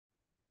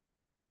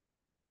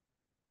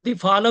The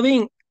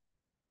following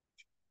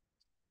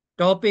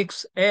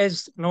topics,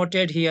 as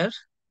noted here,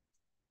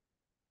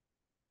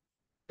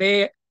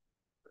 they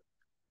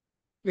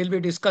will be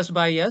discussed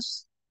by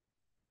us.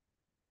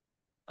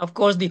 Of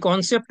course, the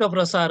concept of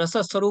rasa, rasa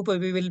sarupa,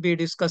 we will be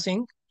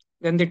discussing.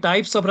 Then the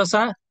types of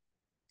rasa,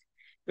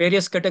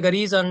 various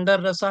categories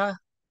under rasa,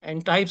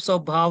 and types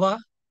of bhava.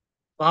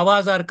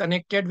 Bhavas are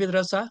connected with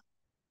rasa,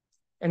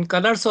 and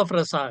colors of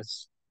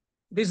rasas.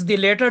 This the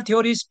later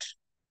theorists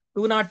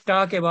do not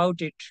talk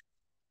about it.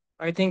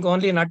 I think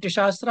only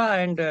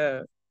Nāṭyaśāstra and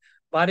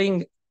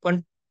barring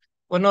one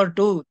or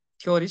two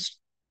theorists,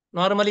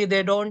 normally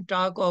they don't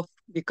talk of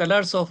the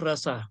colors of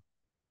rasa,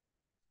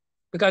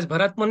 because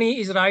Bharat Muni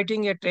is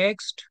writing a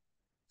text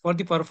for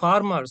the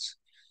performers.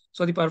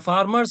 So the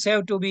performers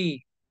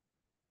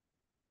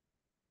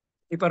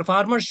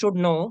should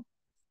know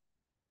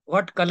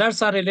what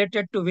colors are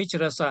related to which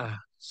rasa,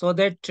 so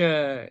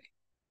that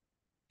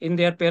in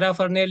their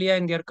paraphernalia,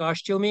 in their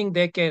costuming,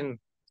 they can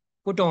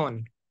put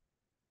on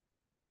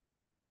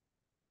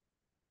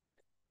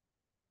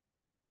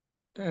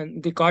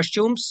the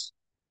costumes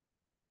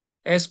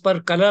as per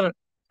color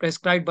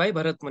prescribed by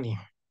Bharat Muni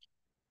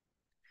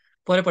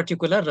for a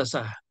particular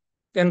rasa.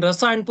 Then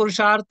rasa and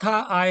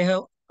purushartha, I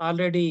have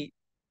already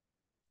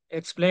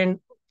explained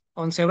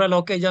on several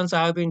occasions.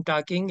 I have been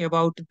talking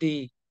about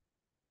the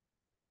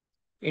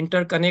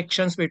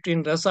interconnections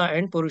between rasa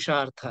and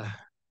purushartha,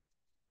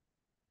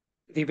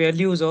 the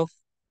values of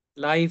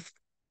life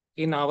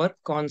in our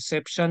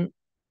conception.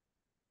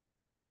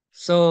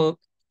 So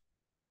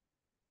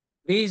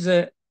these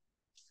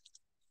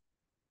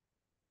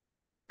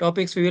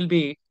topics we will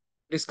be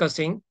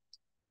discussing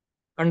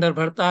under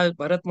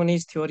Bharat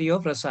Muni's theory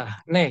of rasa.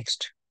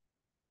 Next,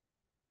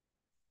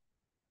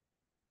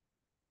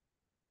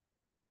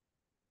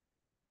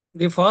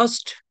 the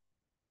first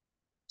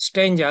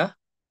stanza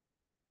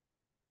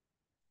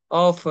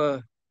of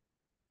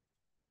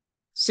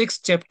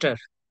sixth chapter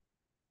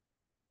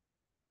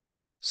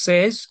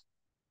says,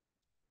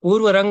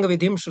 Purva Rang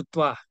Vidhim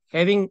Shrutva,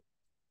 having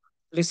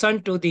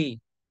listened to the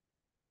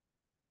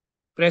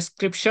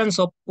prescriptions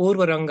of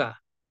Purva Ranga.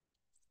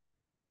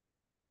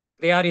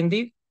 They are in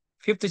the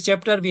fifth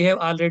chapter we have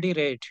already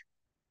read.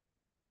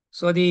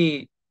 So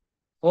the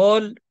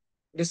whole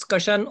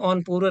discussion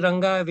on Purva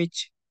Ranga,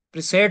 which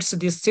precedes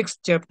this sixth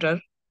chapter,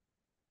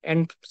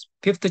 and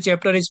fifth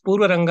chapter is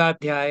Purva Ranga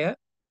Adhyaya.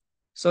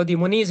 So the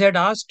Munis had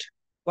asked,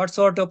 what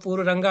sort of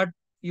Purva Ranga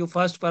you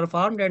first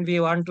performed, and we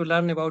want to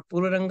learn about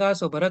Purva Ranga.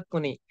 So Bharat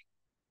Muni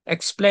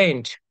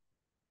explained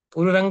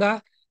Purva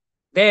Ranga.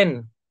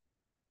 Then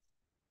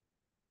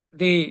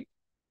the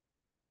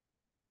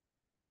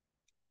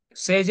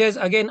sages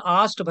again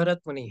asked Bharat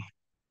Muni.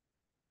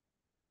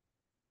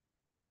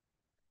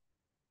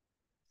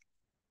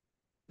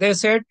 They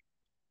said,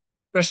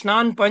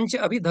 Prashnan Panch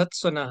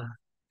Abhidhatsuna.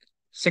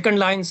 Second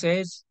line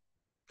says,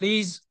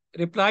 please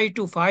reply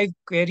to 5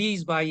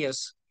 queries by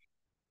us.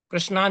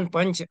 Prashnan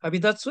Panch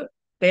Abhidhats,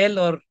 tell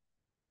or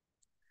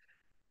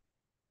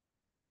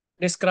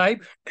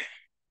describe.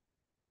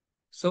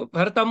 So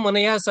Bharatam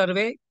Munaya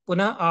Sarve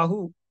Puna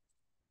Ahu.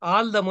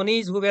 All the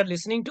Munis who were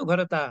listening to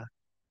Bharata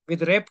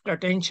with rapt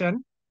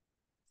attention,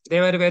 they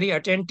were very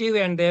attentive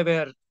and they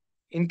were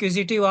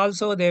inquisitive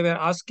also. They were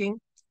asking.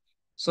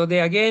 So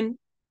they again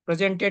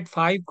presented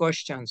 5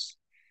 questions.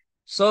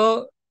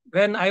 So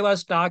when I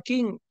was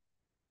talking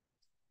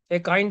a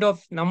kind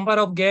of number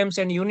of games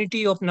and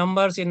unity of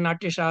numbers in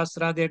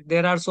Nāṭyaśāstra, that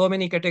there are so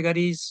many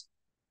categories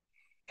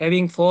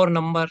having 4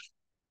 number,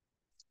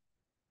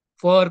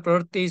 4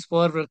 pravrittis,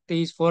 4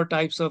 vrittis, 4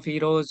 types of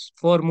heroes,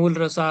 4 mool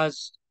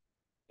rasas,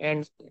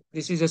 and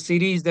this is a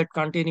series that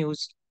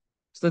continues.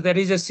 So there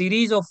is a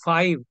series of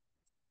 5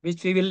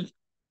 which we will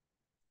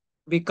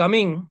be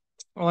coming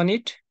on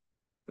it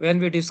when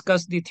we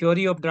discuss the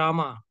theory of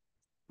drama,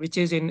 which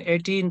is in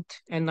 18th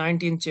and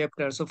 19th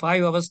chapter. So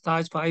 5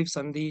 avasthas, 5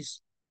 sandhis,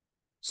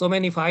 so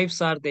many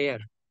fives are there.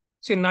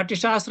 So in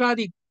Nāṭyaśāstra,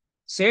 the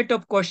set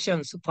of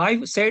questions,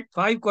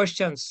 5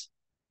 questions,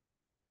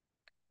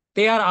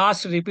 they are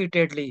asked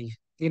repeatedly.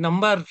 The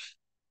number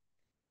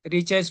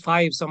reaches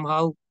 5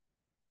 somehow.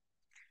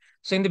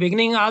 So in the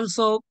beginning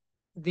also,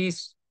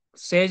 these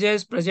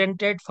sages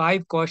presented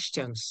 5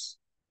 questions.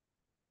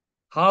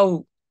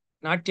 How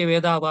Natya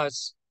Veda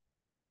was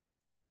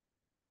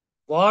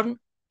born,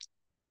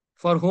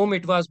 for whom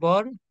it was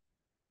born,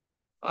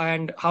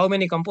 and how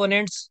many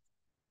components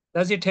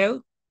does it have,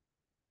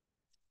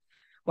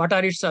 what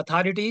are its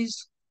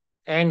authorities,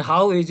 and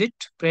how is it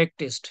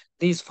practiced.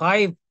 These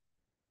 5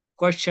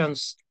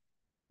 questions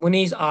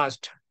Munis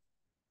asked.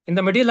 In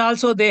the middle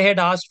also they had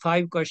asked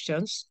 5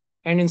 questions,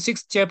 and in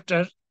 6th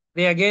chapter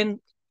they again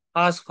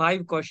asked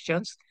 5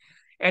 questions,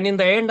 and in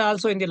the end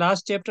also in the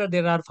last chapter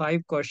there are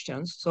 5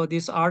 questions. So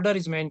this order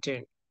is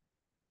maintained.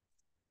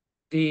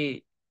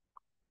 The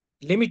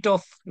limit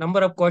of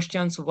number of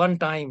questions one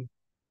time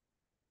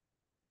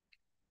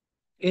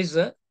is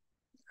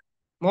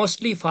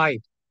mostly 5.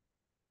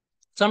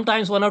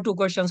 Sometimes 1 or 2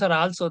 questions are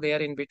also there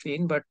in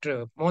between, but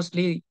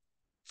mostly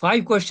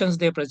 5 questions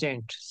they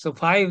present. So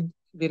 5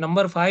 the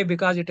number 5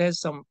 because it has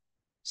some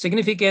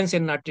significance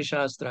in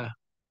Nāṭyaśāstra.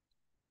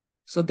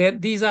 So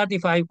these are the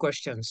 5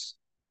 questions.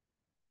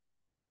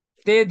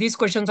 These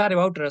questions are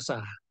about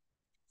rasa.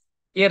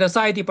 Ye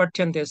rasa iti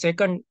pathyante.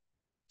 Second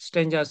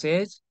stanza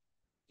says,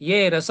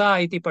 Ye rasa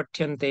iti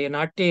pathyante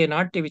natye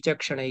natya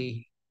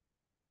vichakshanai.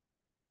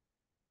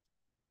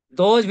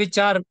 Those which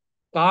are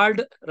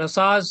called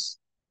rasas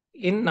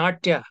in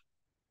Natya.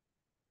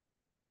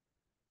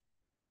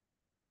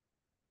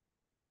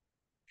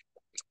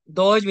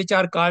 Those which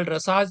are called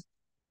rasas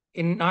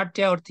in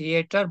Natya or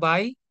theatre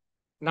by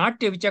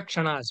Natya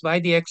Vichakshanas, by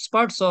the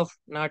experts of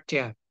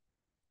Natya.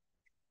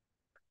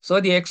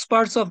 So the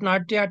experts of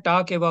Natya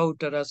talk about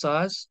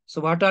rasas.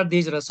 So what are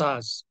these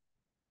rasas?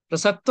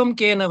 Rasatvam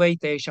kena vai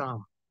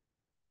tesham.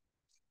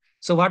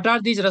 So what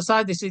are these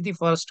rasas? This is the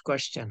first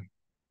question.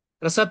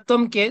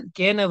 Rasatvam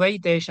kena vai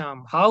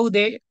tesham. How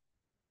they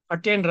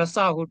attain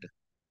rasahood.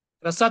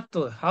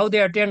 Rasatva. How they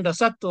attain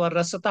rasatva or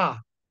rasata.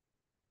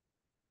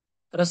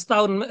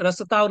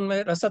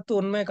 रसत्व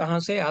उनमें कहां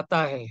से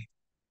आता है?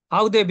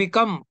 How they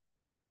become,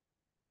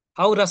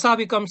 how rasa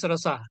becomes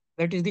rasa?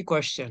 That is the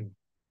question.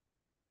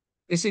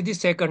 This is the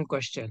second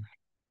question.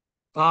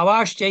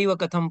 Bhavaश्चैव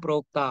कथम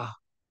प्रोक्ता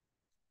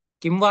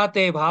किं वा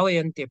ते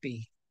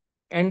भावयन्त्यपि.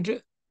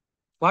 And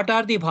what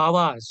are the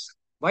bhavas?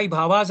 Why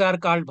bhavas are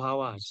called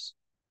bhavas?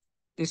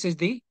 This is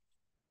the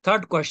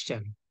third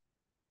question.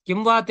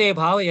 Kiಂ va te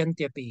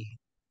bhavayantyapi.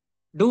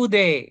 Do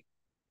they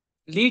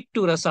lead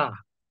to rasa?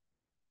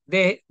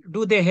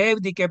 Do they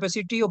have the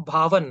capacity of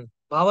bhavan?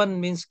 Bhavan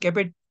means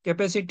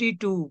capacity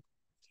to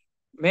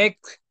make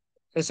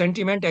a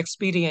sentiment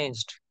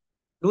experienced.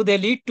 Do they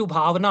lead to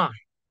bhavana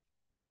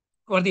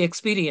or the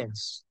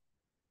experience?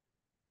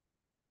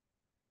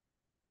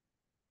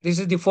 This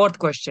is the fourth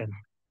question.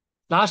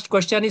 Last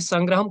question is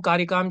Sangraham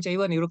Karikam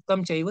Chaiva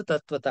Niruktam Chaiva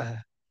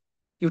Tatvatah.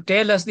 You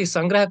tell us the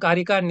Sangraha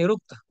Karika and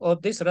Nirukta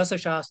of this Rasa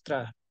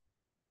Shastra.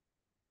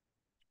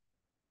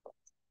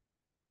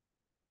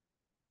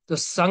 The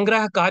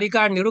Sangraha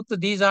Karika and Nirukta,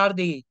 these are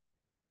the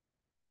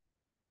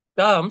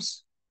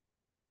terms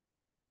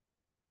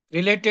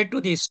related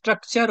to the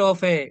structure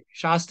of a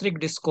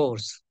Shastric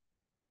discourse.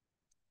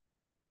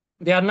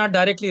 They are not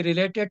directly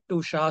related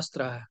to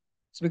Shastra.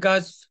 It's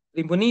because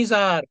the Munis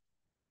are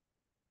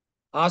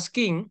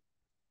asking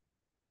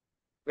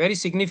very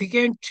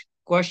significant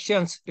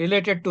questions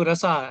related to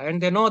rasa, and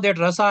they know that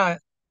rasa,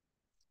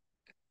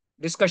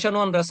 discussion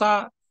on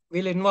rasa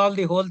will involve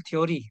the whole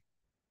theory.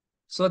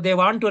 So they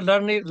want to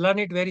learn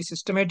it very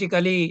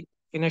systematically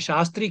in a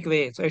shastric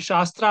way. So a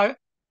shastra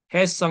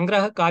has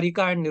sangraha,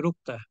 karika, and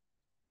nirukta.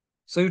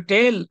 So you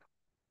tell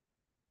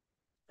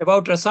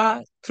about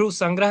rasa through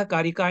sangraha,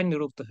 karika, and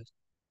nirukta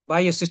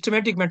by a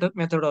systematic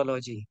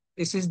methodology.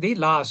 This is the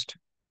last.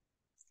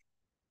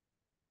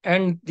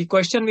 And the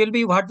question will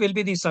be, what will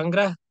be the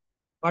sangraha?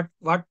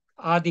 What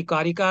are the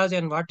karikas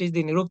and what is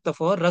the nirukta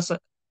for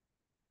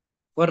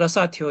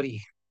rasa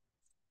theory?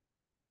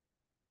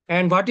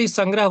 And what is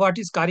sangraha, what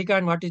is karika,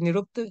 and what is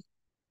nirukta?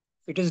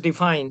 It is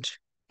defined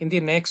in the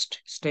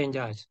next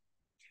stanzas.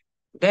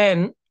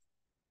 Then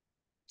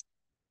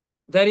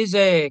there is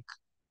a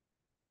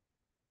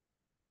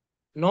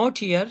note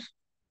here.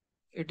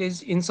 It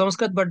is in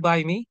Sanskrit but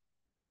by me.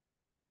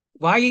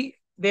 Why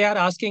they are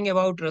asking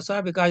about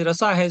rasa? Because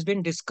rasa has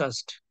been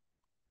discussed,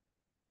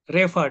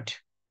 referred.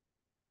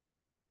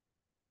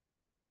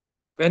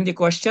 When the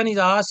question is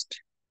asked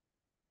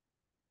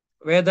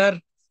whether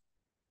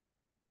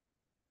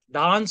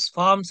dance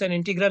forms an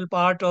integral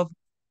part of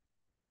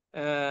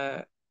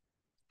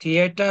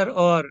theater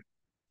or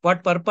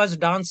what purpose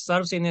dance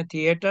serves in a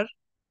theater,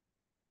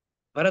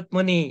 Bharat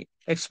Muni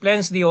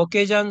explains the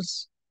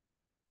occasions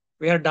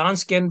where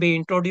dance can be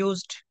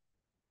introduced.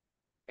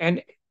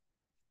 And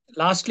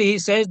lastly, he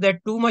says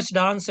that too much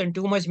dance and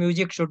too much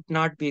music should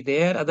not be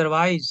there.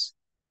 Otherwise,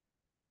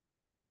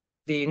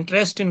 the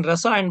interest in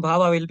rasa and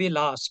bhava will be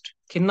lost.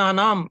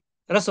 Khinnanam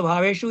rasa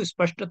bhaveshu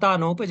spashtata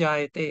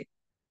nopajayate.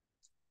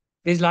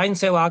 These lines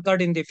have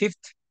occurred in the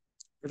fifth.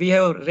 We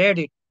have read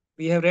it.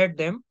 We have read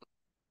them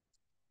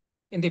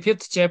in the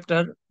fifth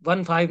chapter,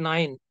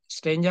 159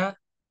 stanza.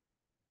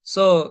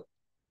 So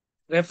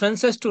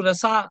references to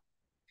rasa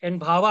and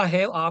bhava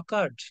have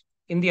occurred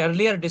in the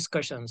earlier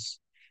discussions.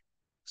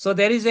 So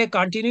there is a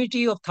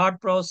continuity of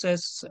thought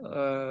process.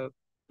 The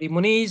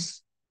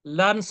Munis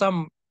learn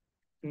some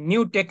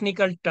new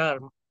technical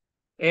term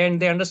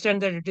and they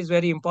understand that it is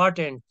very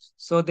important.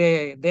 So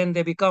they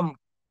become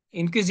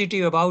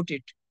inquisitive about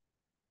it.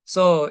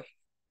 So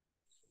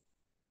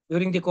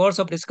during the course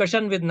of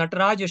discussion with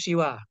Nataraja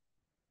Shiva,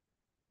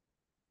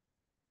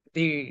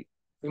 the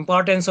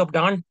importance of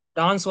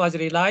dance was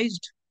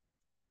realized,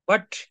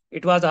 but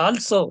it was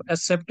also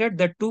accepted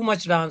that too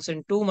much dance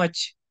and too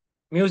much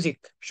music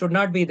should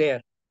not be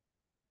there.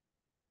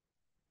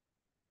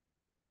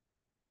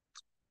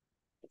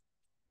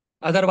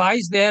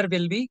 Otherwise, there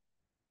will be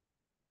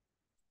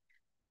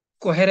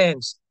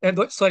coherence. There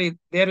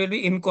will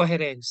be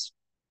incoherence.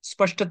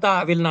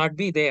 Spashtata will not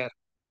be there.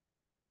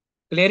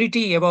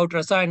 Clarity about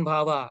rasa and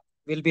bhava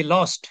will be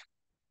lost.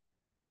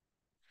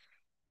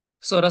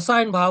 So Rasa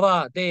and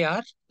Bhava, they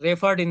are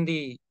referred in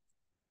the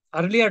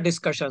earlier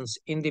discussions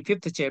in the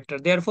fifth chapter.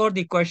 Therefore,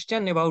 the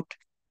question about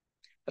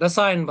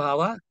Rasa and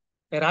Bhava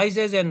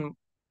arises, and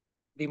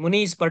the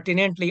Munis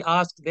pertinently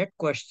ask that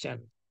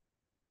question.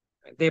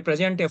 They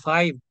present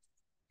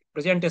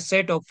a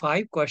set of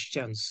five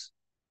questions.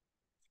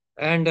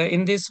 And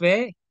in this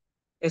way,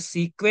 a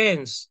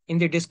sequence in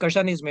the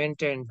discussion is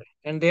maintained.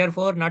 And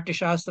therefore,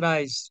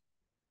 Nāṭyaśāstra is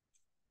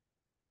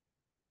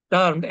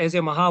termed as a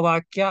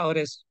Mahavakya, or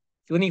a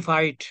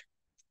unified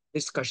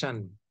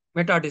discussion,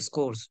 meta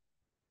discourse.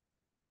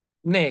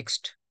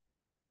 Next,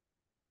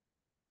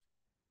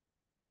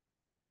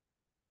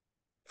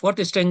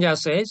 fourth stanza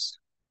says,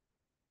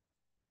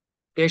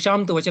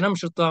 Tesham tu vachanam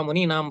shrutva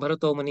muninam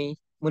bharato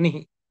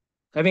munihi.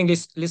 Having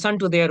listened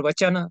to their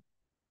vachan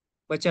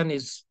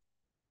is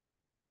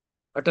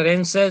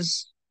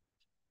utterances,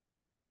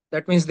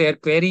 that means their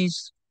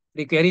queries,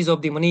 the queries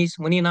of the munis,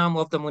 muninam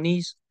of the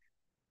munis.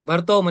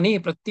 Bharato muni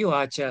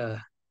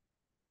pratyuvacha.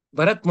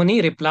 Bharat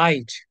Muni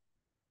replied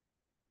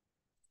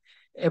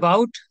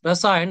about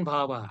Rasa and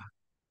Bhava.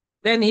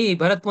 Then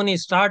Bharat Muni,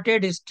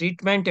 started his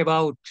treatment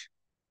about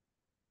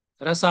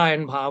Rasa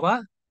and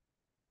Bhava.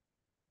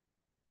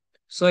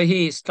 So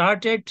he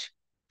started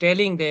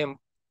telling them,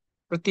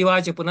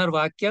 Pratyavacha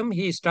Punarvakyam,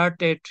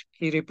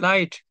 he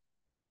replied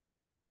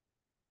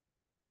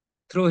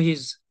through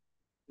his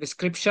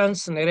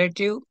descriptions,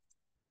 narrative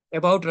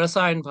about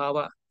Rasa and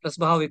Bhava,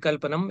 Rasbhava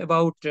Vikalpanam,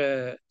 about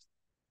the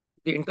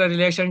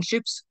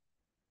interrelationships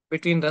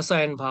between Rasa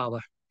and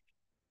Bhava.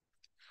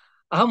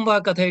 Aham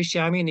va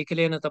kathayishyami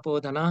nikhilena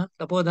tapodhana.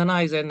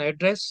 Tapodhana is an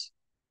address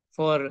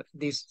for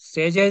these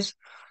sages.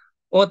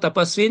 O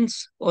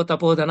tapasvins, O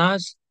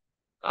tapodhanas,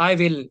 I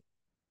will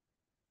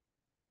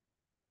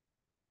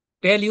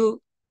tell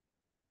you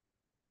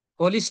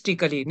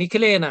holistically,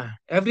 nikhilena,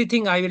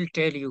 everything I will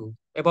tell you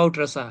about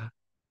Rasa.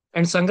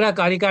 And Sangra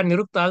Karika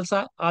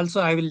Nirukta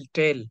also I will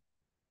tell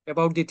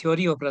about the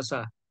theory of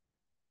Rasa.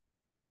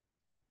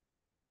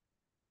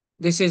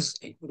 This is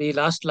the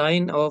last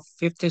line of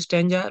fifth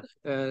stanza,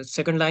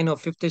 second line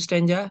of fifth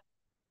stanza,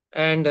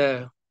 and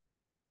the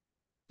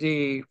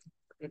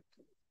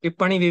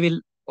Tippani we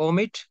will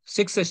omit.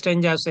 Sixth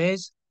stanza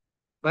says,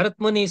 Bharat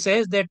Muni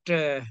says that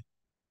there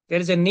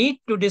is a need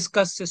to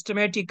discuss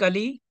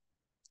systematically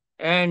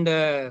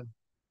and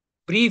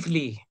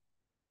briefly,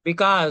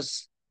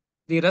 because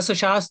the Rasa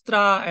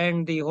Shastra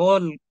and the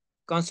whole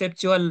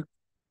conceptual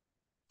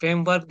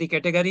framework, the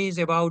categories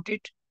about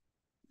it,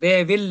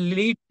 they will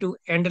lead to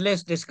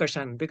endless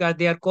discussion because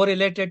they are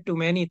correlated to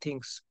many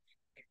things.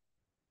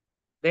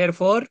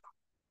 Therefore,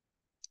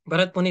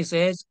 Bharat Muni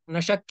says,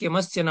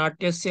 Nashakyamasya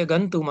Natyasya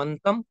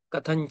Gantumantam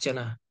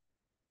Kathanchana.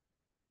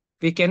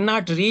 We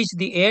cannot reach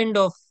the end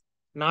of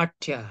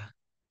Natya.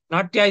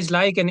 Natya is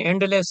like an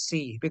endless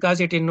sea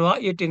because it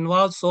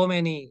involves so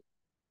many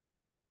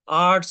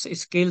arts,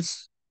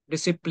 skills,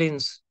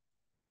 disciplines.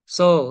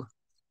 So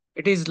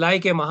it is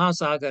like a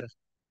Mahasagar.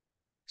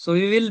 So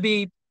we will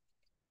be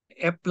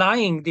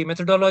applying the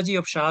methodology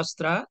of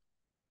Shastra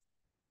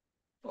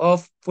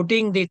of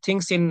putting the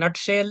things in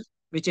nutshell,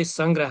 which is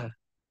Sangraha,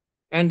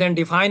 and then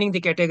defining the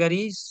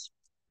categories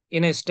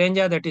in a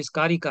stanza, that is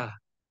Karika,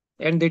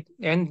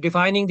 and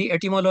defining the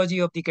etymology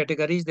of the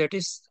categories, that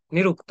is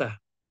Nirukta.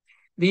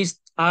 These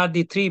are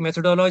the three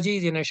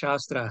methodologies in a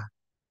Shastra.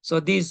 So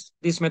this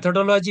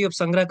methodology of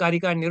Sangraha,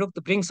 Karika, and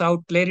Nirukta brings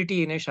out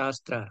clarity in a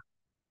Shastra.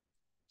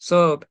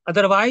 So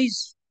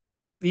otherwise,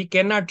 we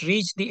cannot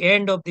reach the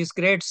end of this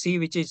great sea,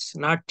 which is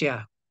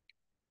Natya.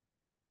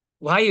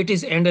 Why it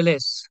is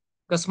endless?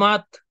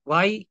 Kasmat,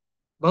 why?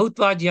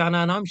 Bahutva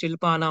jnananam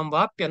shilpanam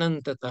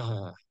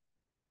vapyanantatah.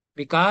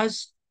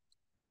 Because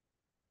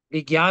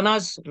the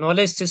jnanas,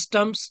 knowledge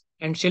systems,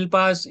 and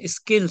shilpas,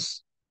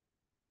 skills,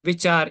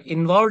 which are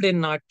involved in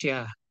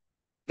Natya,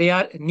 they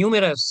are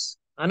numerous,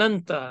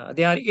 ananta,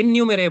 they are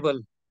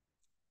innumerable.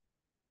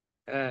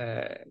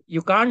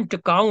 You can't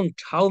count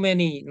how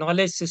many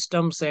knowledge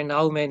systems and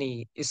how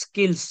many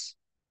skills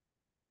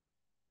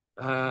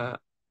uh,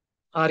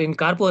 are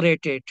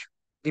incorporated.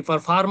 The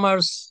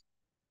performers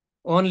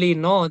only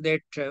know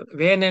that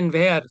when and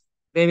where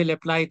they will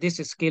apply this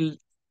skill,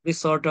 this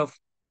sort of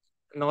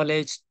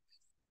knowledge.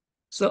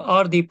 So,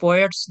 or the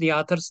poets, the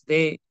authors,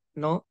 they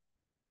know.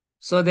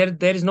 So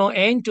there is no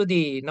end to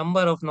the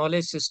number of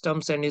knowledge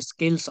systems and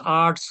skills,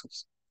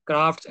 arts,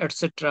 crafts,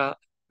 etc.,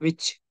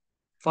 which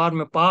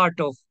form a part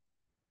of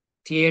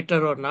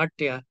theater or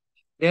natya.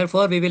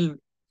 Therefore, we will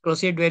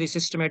proceed very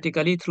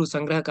systematically through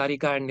Sangraha,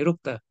 Karika, and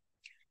Nirukta.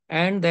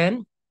 And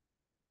then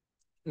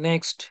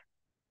next,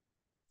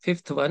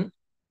 fifth one,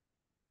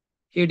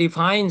 he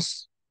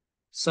defines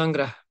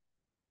Sangraha.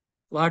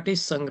 What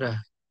is Sangraha?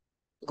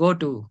 Go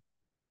to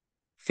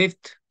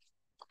fifth.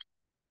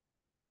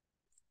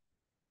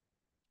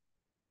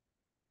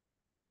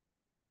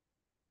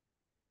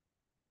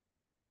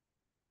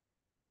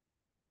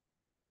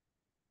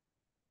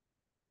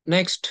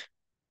 Next,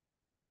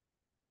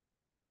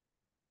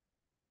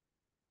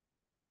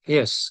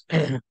 yes.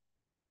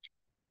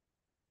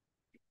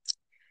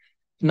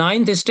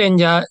 Ninth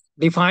stanza,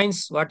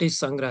 defines what is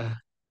Sangraha.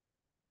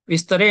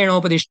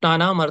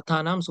 Vistarenopadiष्टानाम्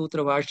अर्थानां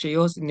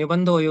सूत्रभाष्ययोः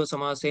निबन्धोऽयो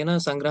समासेन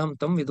संग्रहं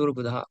तं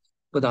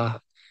विदुर्बुधाः.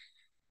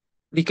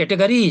 The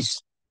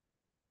categories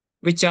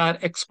which are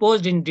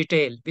exposed in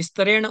detail,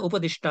 Vistarena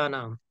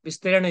Upadishtanam,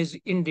 Vistarena is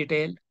in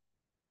detail,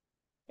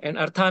 and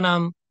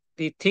Arthanam,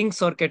 the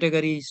things or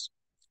categories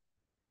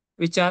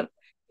which are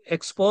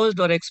exposed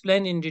or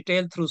explained in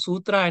detail through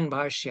Sutra and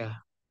Bhashya.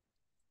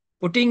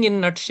 Putting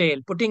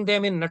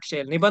them in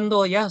nutshell,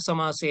 Nibandho Yah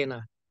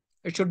Samasena.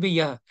 It should be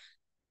Yah.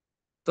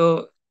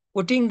 So,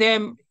 putting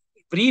them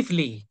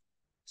briefly,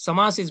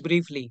 Samas is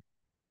briefly,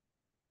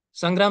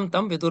 Sangram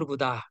Tam Vidur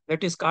Buddha.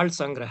 That is called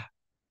Sangrah.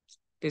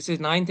 This is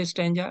ninth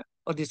stanza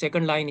or the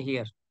second line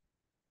here.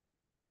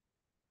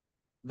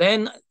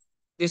 Then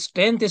this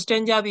 10th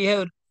stanza we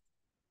have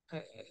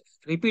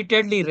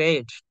repeatedly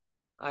read.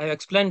 I have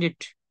explained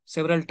it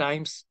several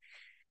times.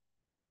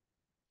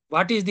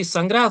 What is the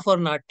Sangrah for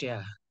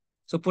Natya?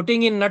 So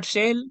putting in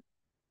nutshell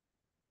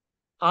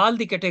all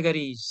the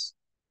categories,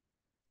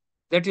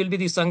 that will be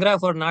the Sangrah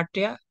for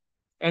Natya,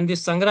 and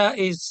this Sangrah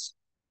is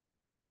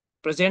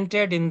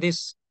presented in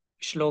this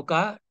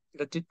shloka,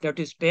 that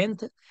is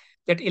 10th,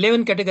 that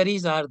 11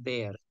 categories are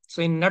there.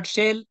 So in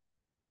nutshell,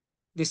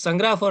 the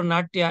Sangrah for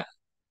Natya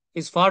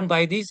is formed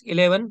by these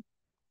 11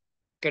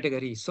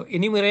 categories. So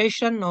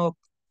enumeration of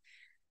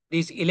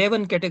these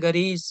 11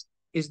 categories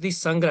is the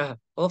Sangrah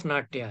of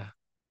Natya.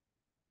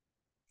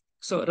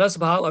 So Ras,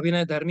 Bhav,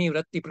 Abhinay, Dharmi,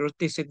 Vritti,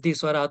 Pravritti, Siddhi,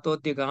 Swara,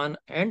 Atodhya, Gan,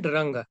 and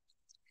Ranga.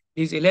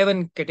 These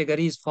 11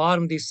 categories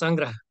form the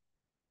Sangrah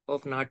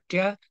of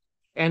Natya,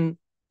 and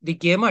the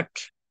Gemat,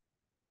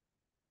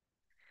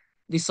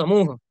 the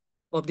Samuh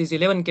of these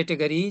 11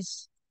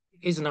 categories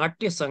is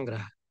Natya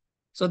Sangrah.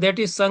 So that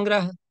is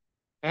Sangrah,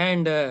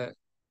 and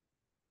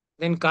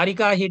then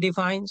Karika he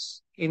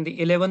defines in the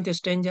 11th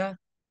stanza.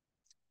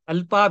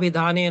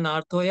 Alpabhidhane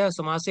narthoya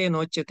samase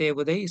nochate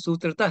budai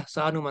sutrata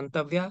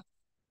sanumantavya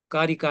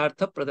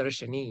karikartha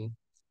pradarshani.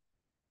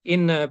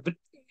 In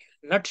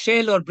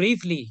nutshell or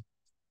briefly,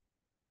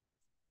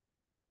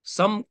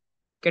 some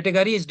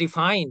category is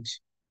defined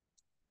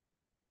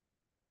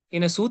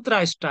in a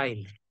sutra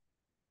style.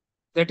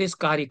 That is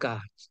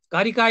Karika.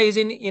 Karika is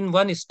in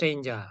one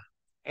stanza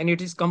and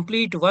it is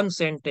complete one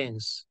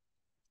sentence.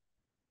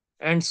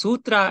 And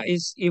Sutra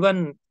is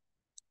even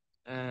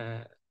uh,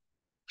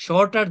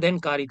 shorter than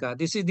Karika.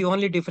 This is the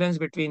only difference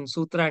between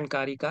Sutra and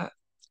Karika.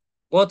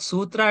 Both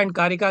Sutra and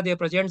Karika, they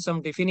present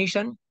some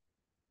definition.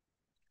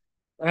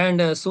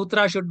 And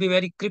Sutra should be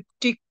very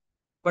cryptic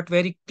but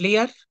very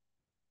clear.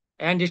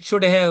 And it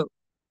should have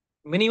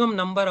minimum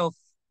number of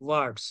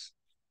words.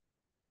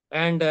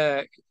 And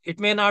it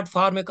may not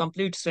form a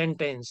complete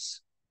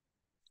sentence.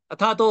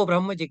 Athato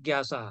Brahma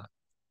Jigyasa.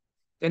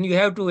 Then you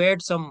have to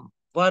add some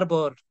verb,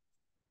 or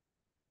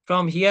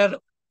from here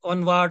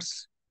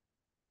onwards,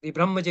 the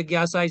Brahma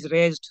Jigyasa is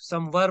raised,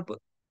 some verb,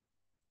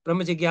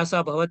 Brahma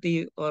Jigyasa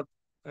Bhavati, or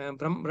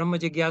Brahma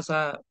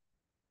Jigyasa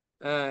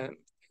uh,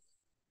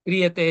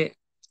 Kriyate.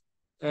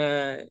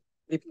 Uh,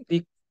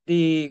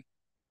 the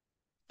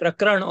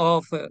prakran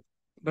of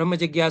Brahma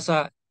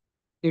Jigyasa,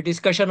 the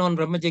discussion on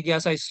Brahma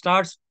Jigyasa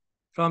starts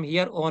from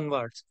here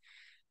onwards.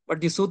 But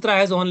the sutra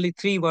has only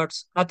three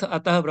words, Ath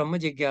Atah Brahma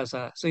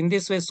Jigyasa. So in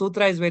this way,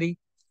 sutra is very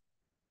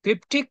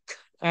cryptic,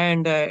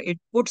 and it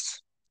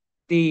puts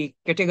the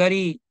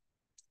category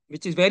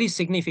which is very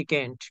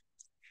significant.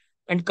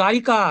 And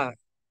Karika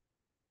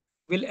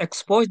will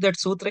expose that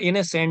sutra in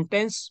a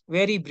sentence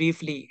very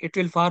briefly. It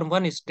will form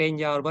one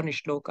stanza or one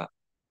shloka.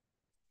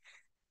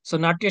 So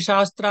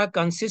Nāṭyaśāstra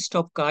consists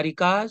of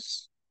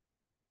Karikas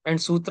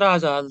and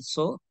sutras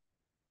also.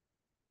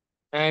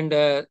 And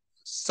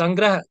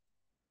Sangrah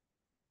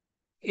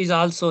is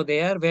also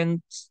there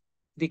when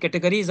the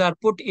categories are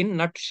put in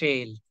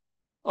nutshell,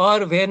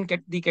 or when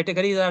the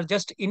categories are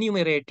just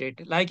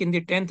enumerated, like in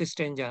the 10th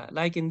stanza,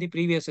 like in the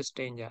previous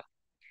stanza.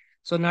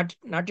 So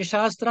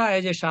Nāṭyaśāstra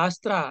as a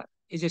Shastra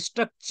is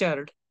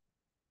structured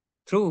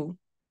through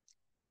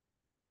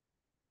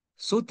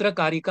Sutra,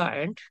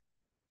 Karika, and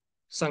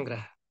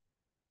Sangrah.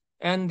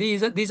 And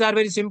these are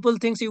very simple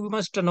things you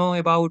must know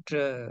about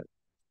the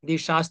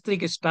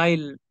Shastric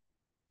style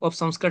of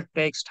Sanskrit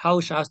text, how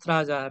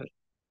Shastras are.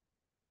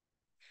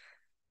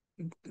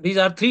 These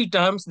are three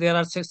terms. There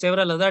are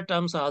several other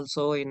terms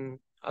also in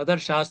other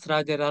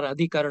Shastras. There are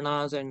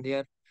Adhikarnas and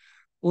there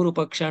Purva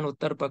Paksha and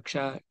Uttar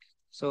Paksha.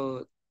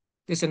 So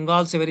this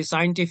involves a very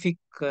scientific,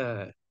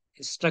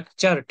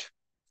 structured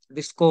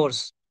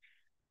discourse.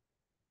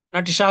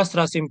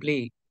 Nāṭyaśāstra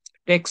simply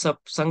takes up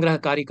Sangraha,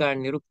 Karika,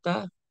 and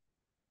Nirukta,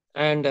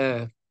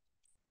 and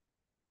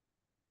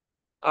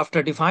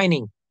after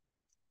defining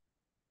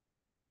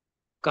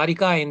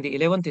Karika in the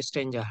 11th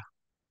stanza,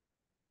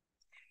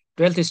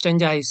 12th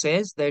stanza he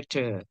says that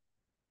in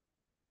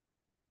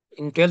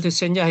 12th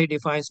stanza he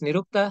defines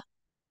Nirukta,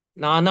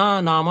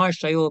 Nana Nama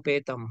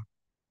Shayopetam.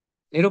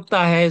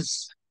 Nirukta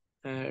has,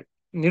 uh,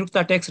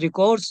 Nirukta takes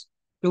recourse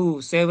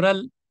to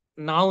several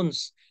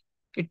nouns.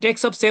 It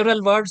takes up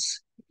several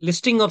words,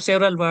 listing of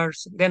several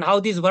words, then how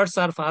these words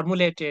are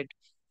formulated,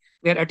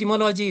 their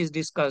etymology is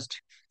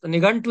discussed. So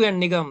Nigantu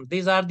and Nigam,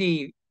 these are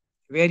the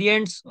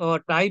variants or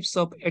types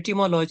of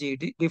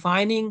etymology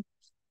defining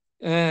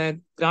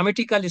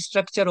grammatical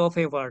structure of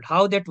a word,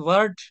 how that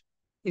word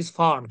is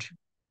formed.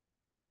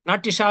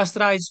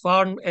 Nāṭyaśāstra is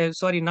formed,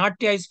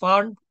 Natya is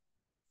formed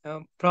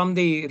from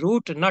the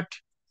root nat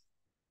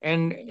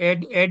and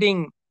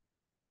adding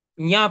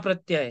nya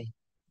pratyay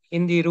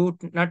in the root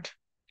nat.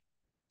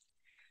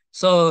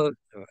 So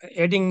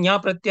adding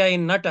nya pratyay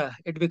in nata,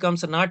 it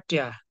becomes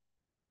Natya.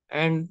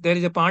 And there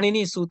is a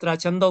Panini Sutra,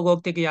 Chando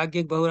Goktik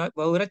Yagik Bahurach,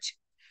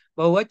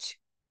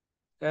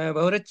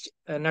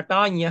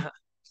 Natanya,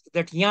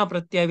 that nya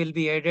pratyay will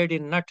be added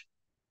in nat.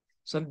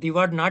 So the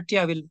word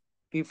Natya will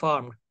be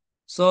formed.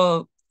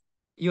 So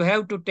you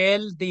have to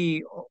tell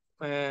the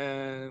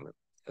uh,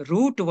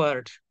 root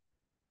word,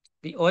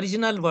 the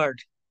original word.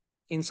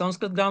 In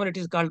Sanskrit grammar, it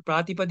is called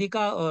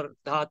Pratipadika or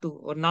Dhatu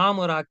or Naam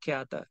or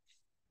Akhyata.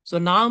 So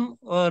Naam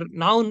or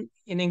noun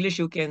in English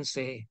you can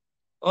say,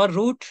 or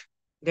root,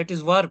 that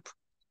is verb.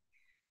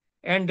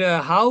 And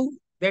how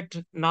that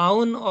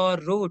noun or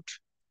root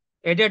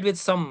added with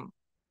some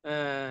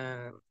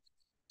uh,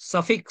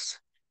 suffix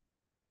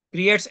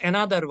creates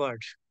another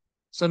word.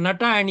 So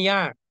Nata and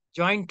Ya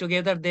joined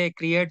together, they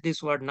create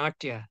this word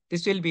Natya.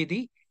 This will be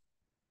the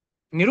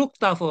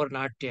Nirukta for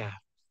Natya.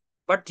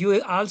 But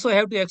you also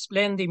have to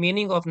explain the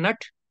meaning of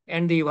nat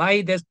and the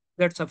why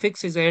that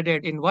suffix is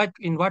added, in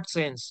what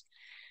sense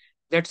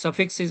that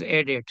suffix is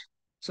added.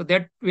 So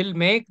that will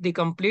make the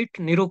complete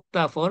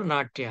nirukta for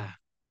natya.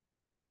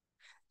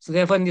 So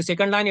therefore in the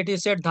second line it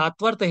is said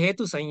dhatvartha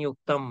hetu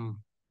sanyuktam.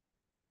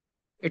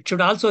 It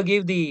should also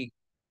give the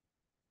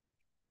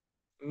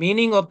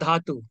meaning of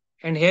dhatu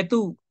and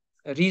hetu,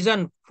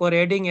 reason for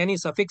adding any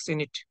suffix in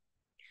it.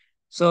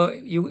 So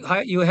you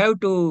have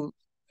to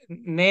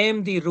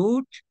name the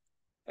root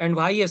and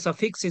why a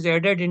suffix is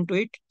added into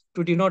it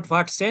to denote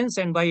what sense,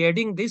 and by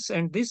adding this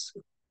and this,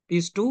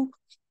 these two,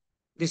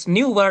 this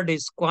new word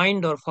is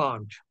coined or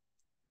formed.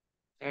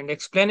 And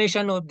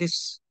explanation of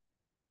this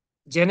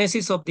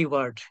genesis of the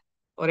word,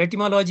 or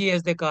etymology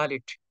as they call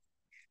it,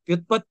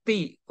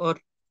 Vyutpatti or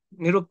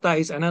Nirukta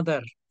is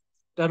another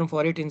term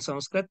for it in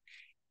Sanskrit.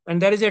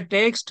 And there is a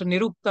text,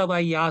 Nirukta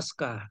by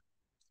Yaska.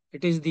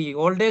 It is the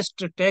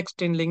oldest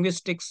text in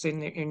linguistics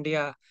in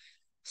India,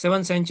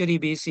 7th century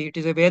BC. It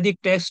is a Vedic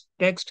text.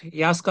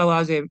 Yaska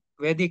was a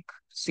Vedic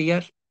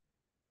seer.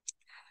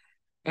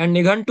 And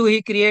Nigantu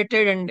he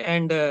created,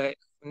 and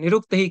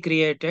Nirukta he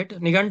created.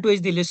 Nigantu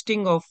is the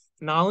listing of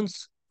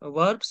nouns,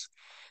 verbs,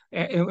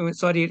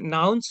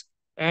 nouns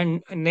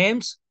and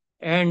names.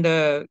 And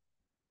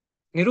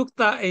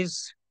Nirukta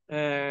is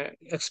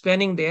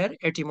explaining their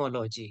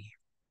etymology.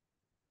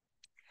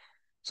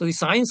 So the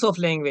science of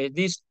language,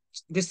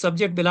 this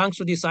subject belongs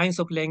to the science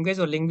of language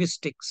or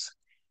linguistics.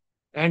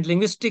 And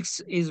linguistics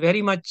is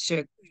very much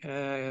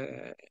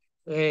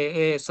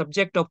a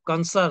subject of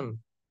concern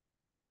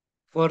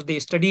for the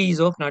studies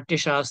of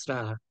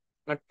Nāṭyaśāstra.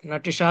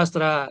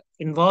 Nāṭyaśāstra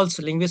involves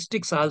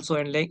linguistics also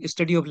and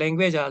study of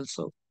language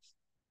also.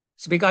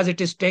 So because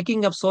it is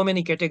taking up so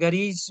many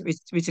categories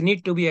which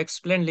need to be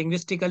explained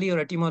linguistically or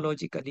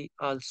etymologically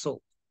also.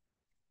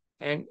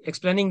 And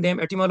explaining them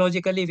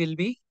etymologically will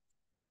be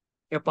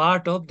a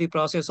part of the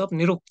process of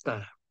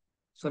Nirukta.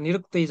 So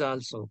Nirukta is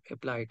also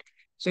applied.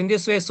 So in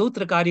this way,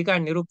 Sutra Karika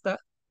and Nirukta,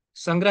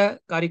 Sangrah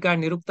Karika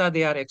and Nirukta,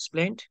 they are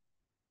explained.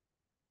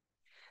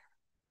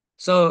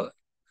 So,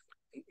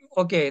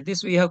 okay,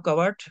 this we have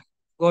covered.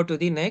 Go to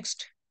the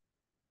next.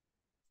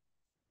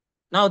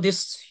 Now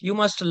this you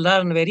must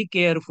learn very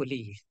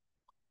carefully.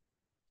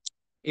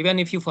 Even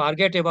if you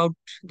forget about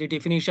the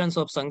definitions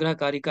of Sangrah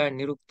Karika and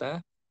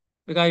Nirukta,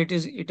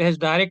 because it has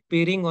direct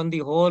bearing on the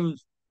whole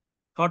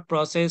thought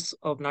process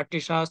of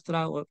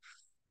Nāṭyaśāstra,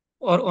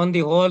 or on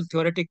the whole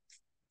theoretic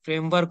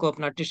framework of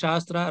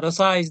Nāṭyaśāstra.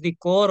 Rasa is the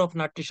core of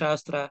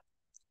Nāṭyaśāstra.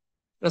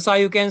 Rasa,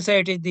 you can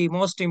say, it is the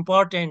most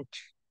important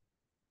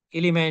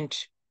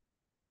element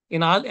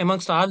in all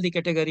amongst all the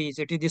categories.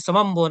 It is the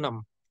samam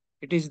bonam.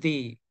 It is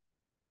the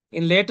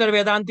In later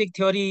Vedantic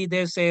theory,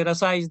 they say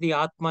rasa is the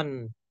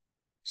Atman,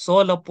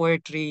 soul of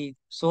poetry,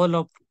 soul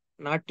of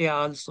Natya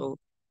also.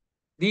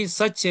 These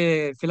such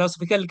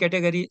philosophical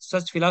category,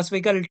 such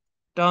philosophical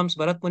terms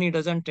Bharat Muni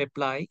doesn't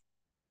apply.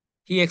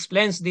 He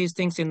explains these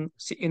things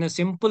in a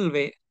simple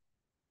way.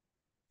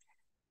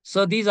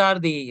 So these are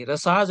the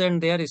rasas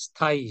and their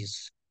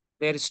sthais,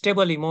 their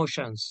stable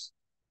emotions.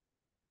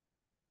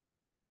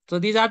 So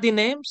these are the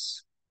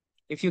names.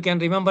 If you can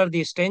remember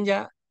the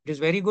stanza, it is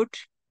very good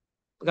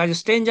because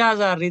stanzas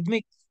are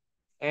rhythmic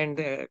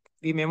and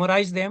we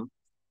memorize them.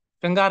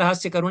 श्रृंगार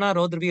हास्य करुणा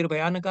रौद्र वीर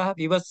भयानक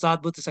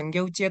विभत्साद्भुत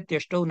संज्ञा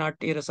उच्यत्यष्टौ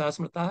नाट्ये रसा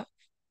स्मृता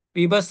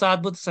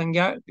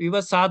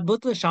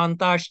विभत्साद्भुत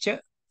शांताश्च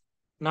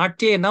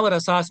नाट्ये नव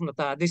रसा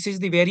स्मृता. This is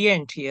the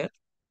variant here.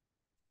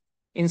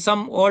 In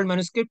some old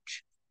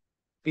manuscript,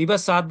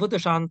 विभत्साद्भुत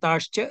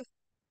शांताश्च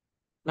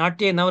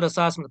नाट्ये नव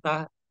रसा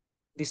स्मृता.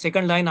 The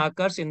second line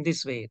occurs in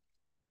this way.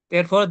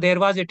 Therefore, there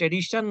was a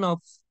tradition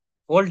of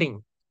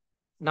holding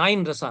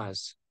 9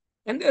 rasas.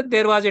 And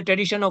there was a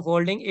tradition of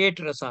holding 8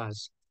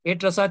 rasas.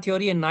 8 rasa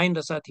theory and 9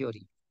 rasa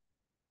theory.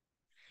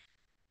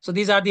 So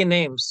these are the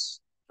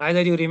names.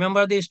 Either you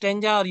remember the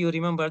stanza or you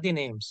remember the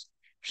names.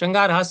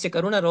 Shangar, Hasya,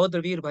 Karuna,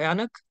 Raudra, Veer,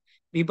 Bhayanak,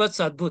 Bibhats,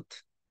 Adbhut.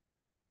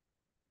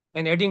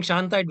 And adding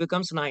Shanta, it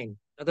becomes 9.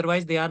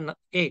 Otherwise, they are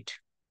 8.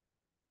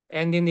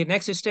 And in the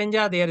next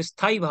stanza, there is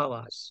Sthai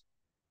Bhavas.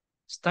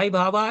 Sthai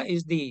Bhava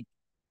is the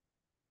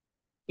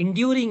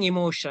enduring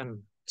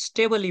emotion,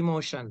 stable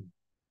emotion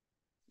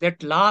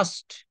that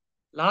lasts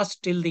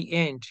till the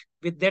end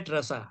with that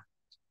rasa.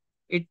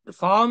 It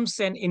forms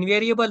an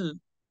invariable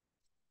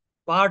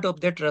part of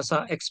that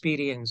rasa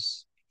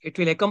experience. It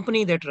will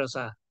accompany that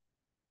rasa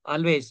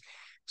always.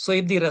 So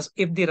if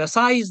the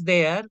rasa is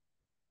there,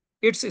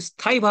 its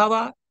sthai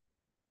bhava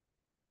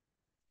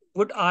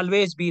would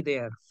always be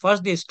there.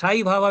 First, the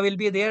sthai bhava will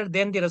be there,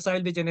 then the rasa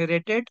will be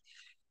generated.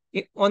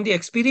 On the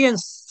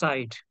experience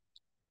side,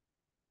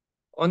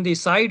 on the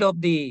side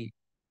of the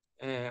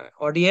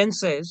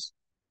audiences,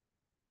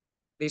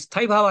 the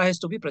sthai bhava has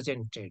to be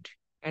presented.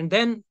 And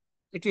then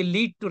it will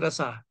lead to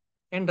rasa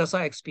and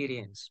rasa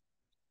experience.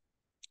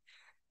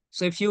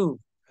 So if you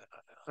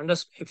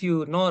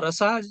know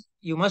rasa,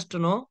 you must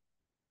know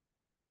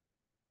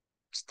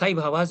sthai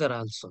bhavas are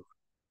also.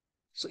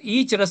 So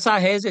each rasa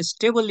has a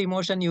stable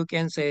emotion, you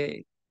can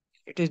say.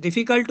 It is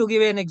difficult to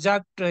give an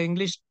exact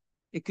English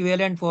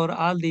equivalent for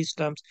all these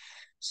terms.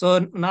 So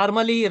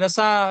normally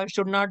rasa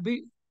should not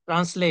be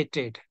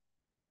translated.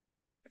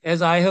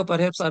 As I have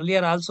perhaps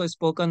earlier also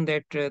spoken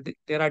that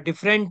there are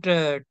different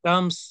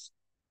terms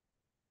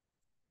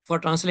for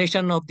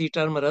translation of the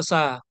term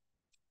rasa.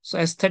 So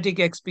aesthetic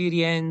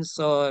experience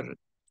or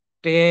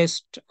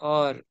taste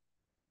or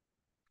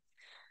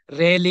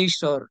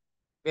relish or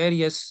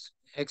various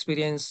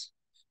experience,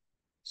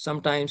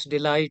 sometimes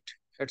delight,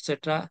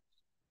 etc.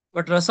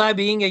 But rasa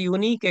being a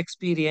unique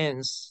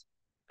experience,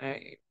 uh,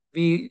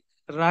 we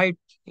write,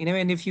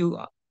 even if you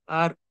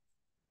are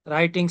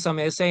writing some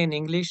essay in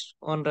English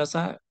on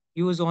rasa,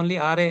 use only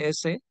RA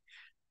essay,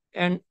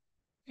 and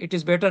it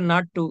is better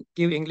not to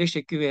give English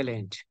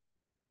equivalent.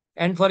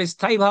 And for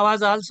sthai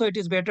bhavas also, it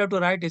is better to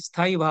write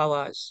sthai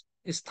bhavas,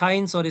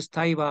 sthains or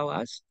sthai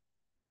bhavas.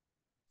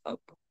 Uh,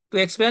 to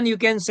explain, you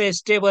can say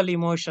stable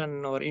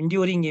emotion or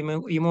enduring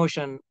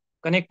emotion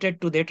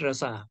connected to that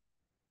rasa.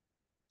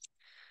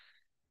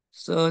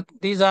 So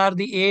these are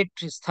the 8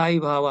 sthai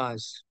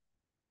bhavas.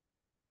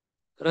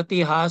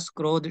 Rati, has,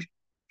 krodh,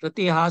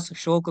 Rati, has,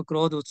 shok,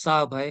 krodh,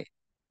 utsaha, bhay,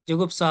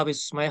 jugupsa,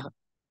 vismaya.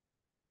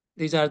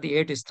 These are the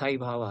 8 sthai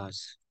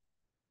bhavas.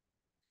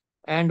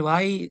 And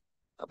why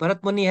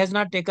Bharat Muni has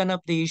not taken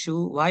up the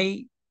issue,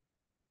 why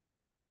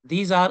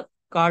these are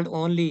called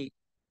only,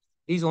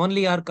 these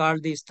only are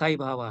called the sthai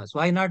bhavas.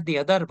 Why not the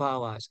other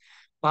bhavas?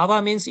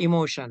 Bhava means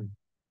emotion.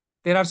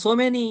 There are so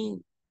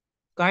many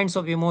kinds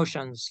of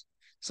emotions.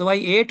 So why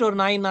 8 or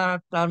 9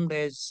 are termed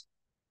as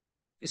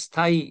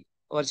sthai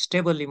or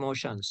stable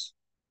emotions?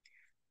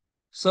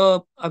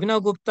 So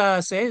Abhinav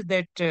Gupta says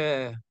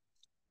that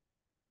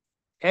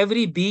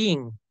every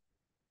being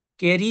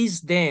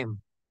carries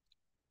them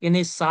in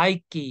his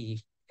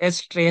psyche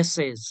as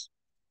traces,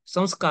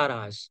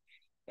 samskaras.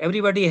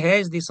 Everybody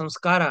has the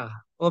samskara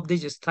of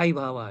these sthai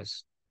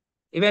bhavas.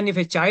 Even if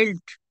a child,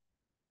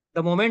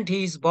 the moment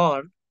he is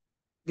born,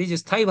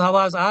 these sthai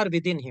bhavas are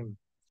within him.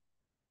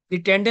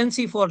 The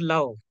tendency for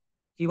love,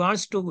 he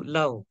wants to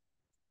love.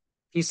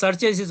 He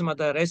searches his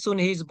mother. As soon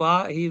as he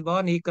is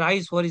born, he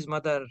cries for his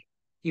mother.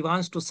 He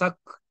wants to suck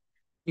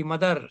the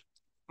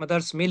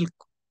mother's milk.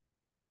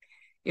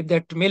 If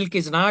that milk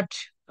is not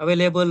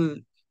available,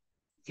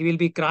 he will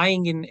be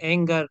crying in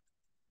anger.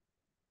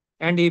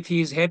 And if he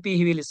is happy,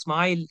 he will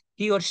smile.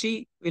 He or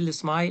she will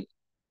smile.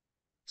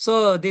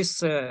 So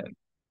this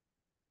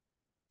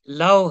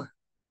love,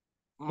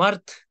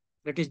 mirth,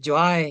 that is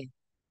joy,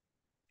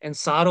 and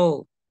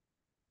sorrow,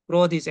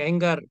 krodh is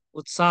anger,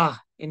 utsah,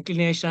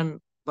 inclination,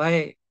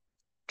 bhay,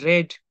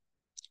 dread,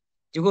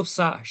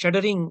 jugupsa,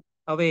 shuddering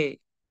away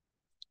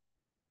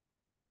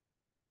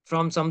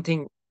from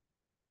something,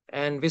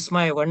 and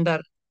vismaya, wonder.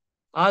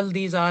 All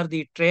these are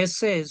the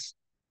traces.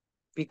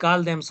 We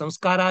call them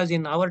samskaras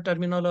in our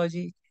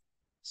terminology.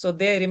 So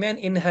they remain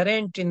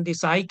inherent in the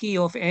psyche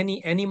of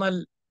any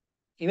animal.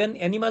 Even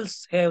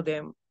animals have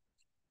them.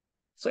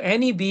 So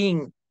any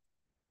being,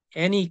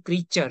 any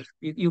creature,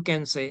 you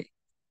can say,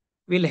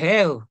 will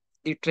have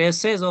the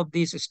traces of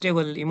these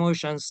stable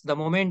emotions the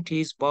moment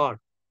he is born.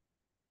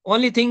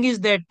 Only thing is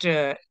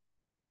that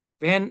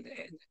when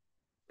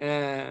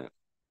uh,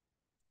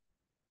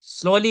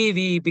 slowly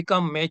we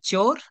become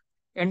mature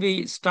and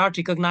we start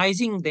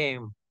recognizing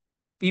them,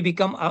 we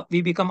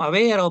become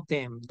aware of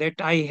them, that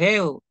I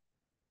have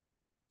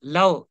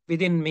love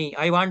within me.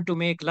 I want to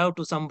make love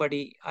to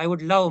somebody. I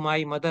would love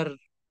my mother,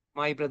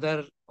 my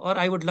brother, or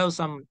I would love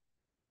some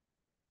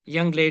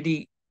young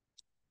lady.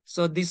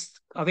 So this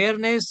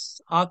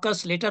awareness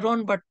occurs later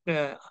on, but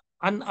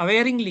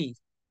unawareingly,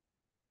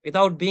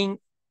 without being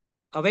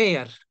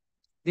aware,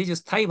 these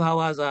sthai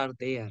bhavas are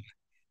there.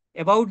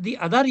 About the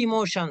other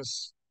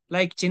emotions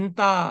like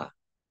chinta,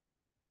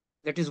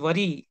 that is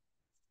worry,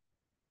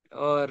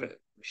 or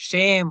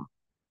shame,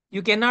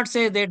 you cannot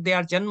say that they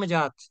are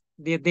janmajat.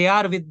 They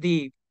are with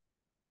the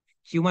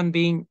human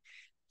being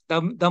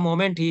the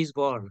moment he is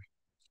born.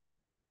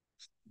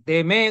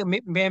 They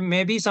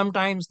maybe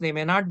sometimes they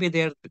may not be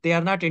there. They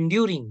are not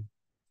enduring.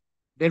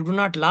 They do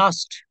not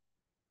last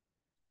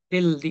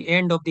till the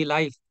end of the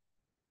life.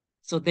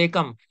 So they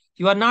come.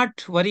 You are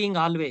not worrying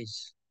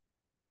always.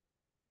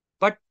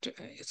 But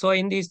so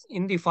in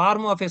the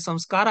form of a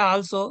samskara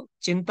also,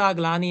 chinta,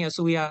 glani,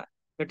 asuya,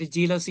 that is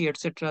jealousy,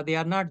 etc., they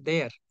are not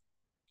there.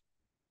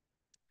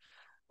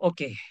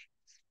 Okay.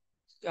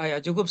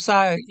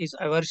 Jugupsa is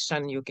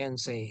aversion, you can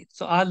say.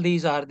 So all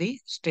these are the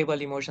stable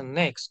emotion.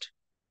 Next.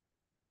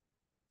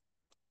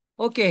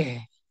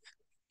 Okay.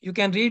 You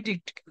can read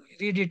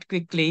it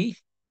quickly.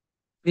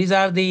 These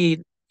are the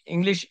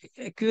English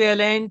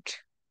equivalent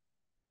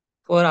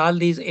for all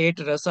these eight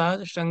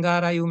rasas.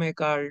 Shangara you may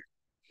call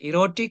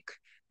erotic.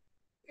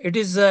 It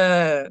is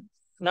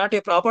not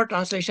a proper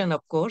translation,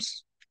 of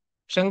course.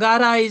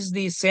 Shangara is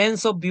the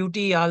sense of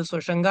beauty also.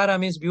 Shangara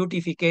means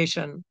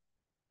beautification.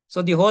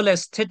 So the whole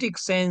aesthetic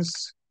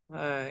sense,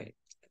 the,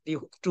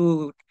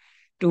 to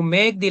to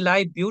make the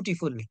life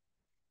beautiful.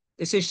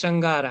 This is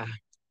Shangara.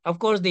 Of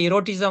course, the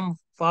erotism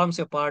forms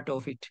a part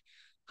of it.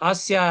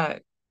 Hasya,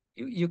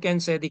 you can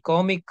say the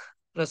comic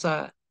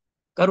rasa.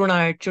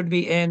 Karuna, it should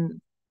be N.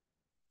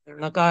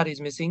 Nakar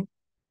is missing.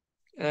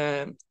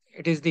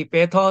 It is the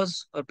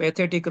pathos or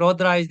pathetic.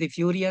 Rodra is the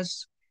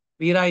furious.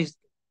 Veera is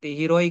the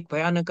heroic.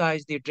 Bhayanaka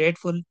is the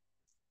dreadful,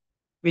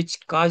 which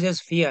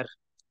causes fear.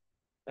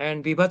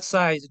 And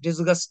Vibhatsa is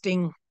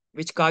disgusting,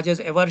 which causes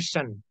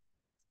aversion.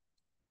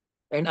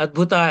 And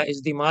Adbhuta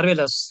is the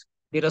marvelous,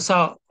 the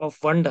rasa of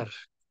wonder.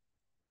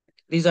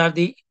 These are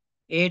the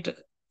eight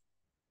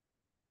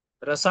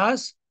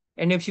rasas.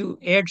 And if you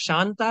add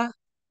Shanta,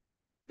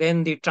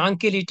 then the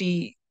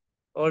tranquility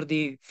or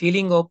the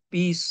feeling of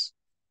peace.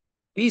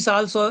 Peace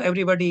also,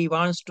 everybody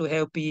wants to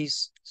have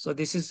peace. So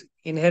this is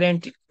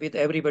inherent with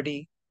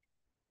everybody.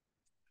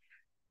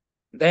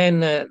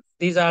 Then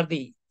these are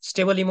the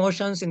stable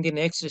emotions in the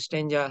next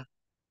stanza.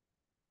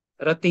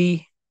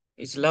 Rati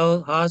is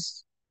love,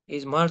 Has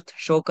is mirth,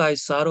 Shoka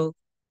is sorrow,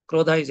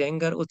 Krodha is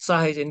anger,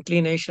 Utsaha is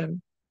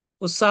inclination.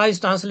 Utsaha is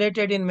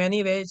translated in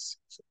many ways.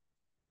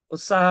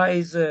 Utsaha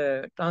is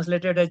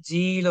translated as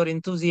zeal or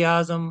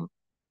enthusiasm.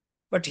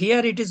 But here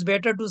it is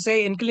better to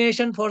say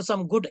inclination for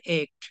some good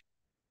act,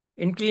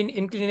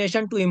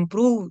 inclination to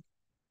improve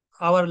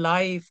our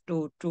life,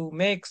 to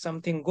make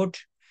something good,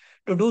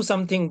 to do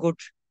something good.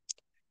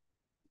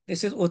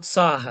 This is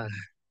Utsaha.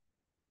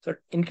 So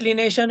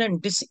inclination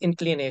and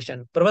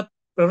disinclination,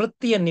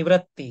 pravritti and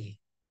nivratti.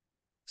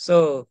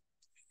 So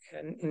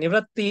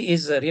nivratti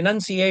is a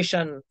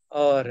renunciation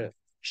or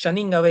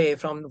shunning away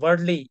from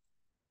worldly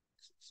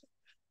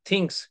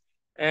things,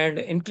 and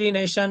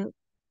inclination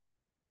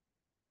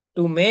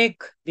to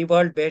make the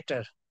world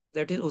better.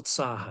 That is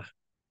utsaha.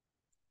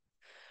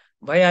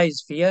 Bhaya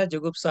is fear,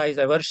 jugupsa is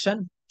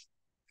aversion,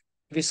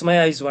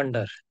 vismaya is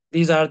wonder.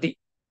 These are the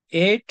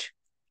eight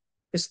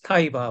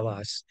sthai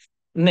bhavas.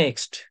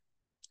 Next.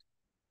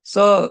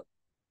 So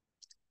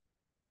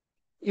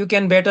you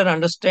can better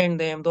understand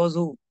them. Those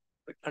who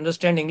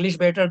understand English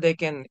better, they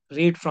can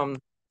read from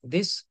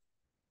this.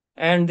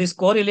 And this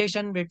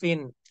correlation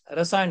between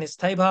rasa and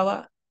sthai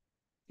bhava,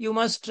 you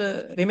must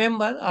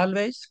remember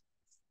always.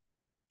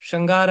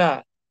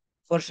 Shangara,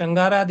 for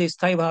Shangara, the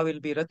sthai bhava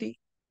will be rati.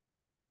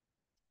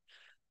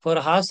 For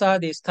hasa,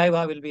 the sthai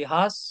bhava will be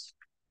has.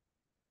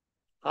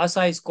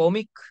 Hasa is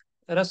comic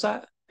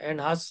rasa,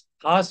 and has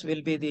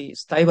will be the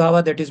sthai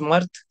bhava, that is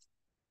mirth.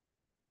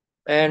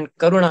 And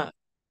karuna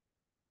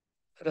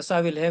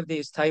rasa will have the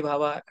sthai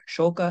bhava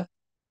shoka.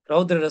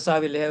 Raudra rasa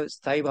will have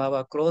sthai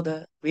bhava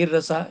krodha. Veer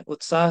rasa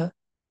utsah.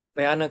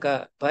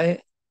 Bhayanaka bhay.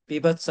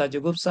 Bibhatsa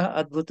jugupsa.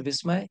 Adbhut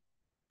vismay.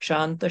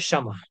 Shanta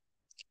shama.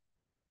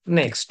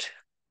 Next.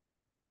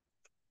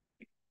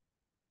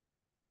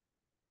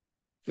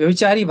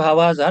 Vyavachari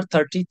bhavas are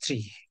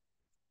 33.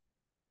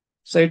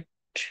 So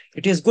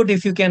it is good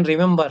if you can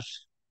remember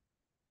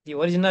the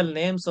original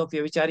names of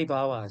Vyavachari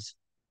bhavas.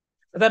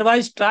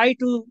 Otherwise, try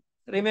to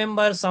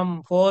remember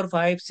some 4,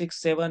 5,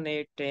 6, 7,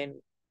 8, 10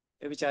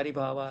 Vyavachari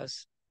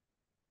bhavas.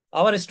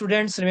 Our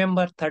students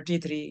remember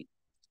 33.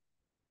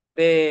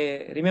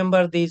 They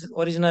remember these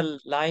original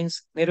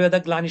lines.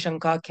 Nirveda glani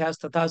shankhakyas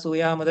tatha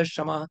suya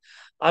madashama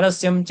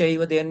arasyam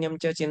chaiva denyam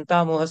cha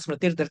chinta moha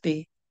smritir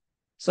dhrati.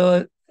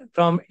 So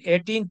from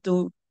 18th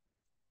to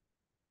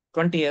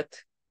 20th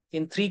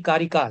in three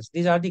karikas.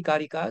 These are the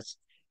karikas.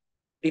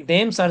 The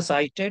names are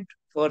cited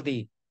for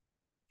the,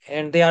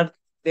 and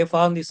they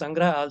found the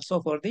sangraha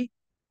also for the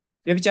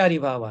Vyavachari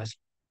bhavas.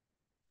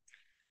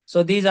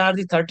 So these are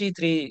the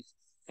 33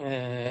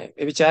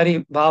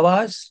 Vyavachari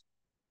bhavas.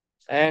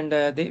 And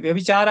the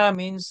Vyavachara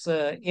means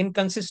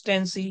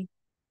inconsistency,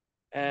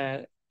 uh,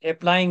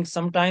 applying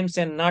sometimes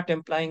and not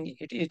applying.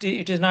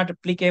 It is not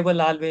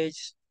applicable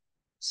always.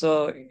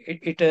 So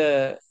it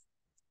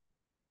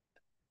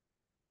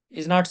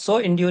is not so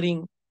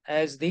enduring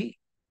as the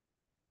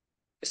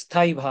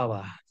sthai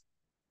bhava.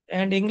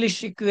 And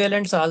English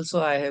equivalents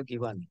also I have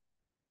given.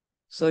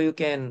 So you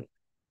can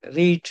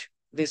read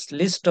this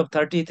list of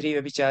 33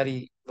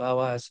 Vyavachari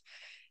bhavas.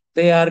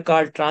 They are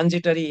called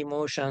transitory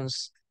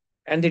emotions.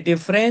 And the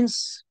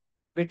difference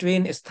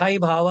between sthai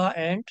bhava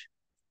and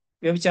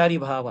vyabhichari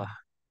bhava.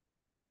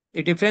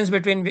 The difference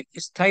between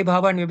sthai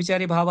bhava and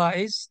vyabhichari bhava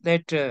is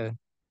that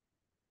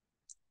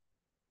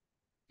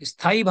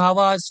sthai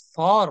bhavas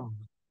form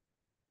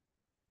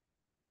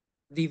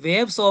the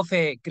waves of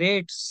a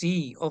great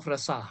sea of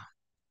rasa.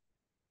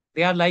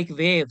 They are like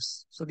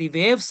waves. So the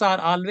waves are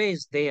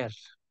always there.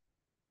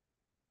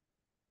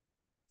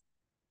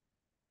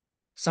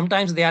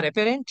 Sometimes they are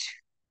apparent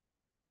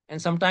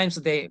and sometimes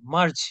they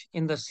merge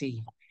in the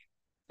sea.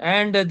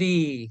 And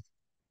the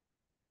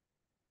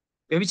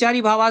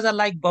Vyabhichari bhavas are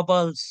like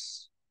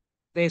bubbles.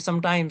 They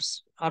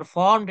sometimes are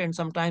formed and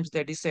sometimes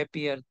they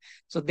disappear.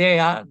 So they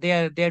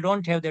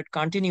don't have that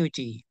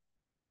continuity.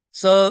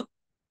 So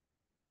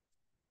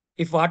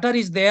if water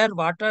is there,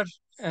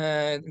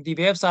 the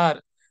waves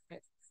are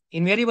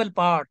invariable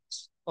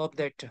parts of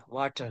that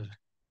water.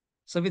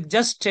 So with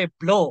just a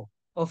blow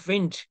of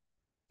wind,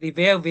 the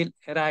wave will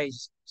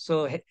arise.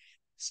 So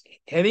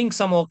having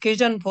some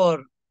occasion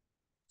for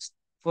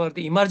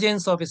the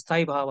emergence of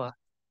sthai bhava,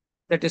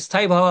 that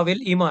sthai bhava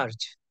will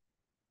emerge.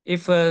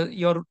 If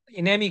your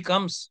enemy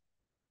comes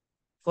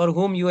for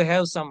whom you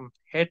have some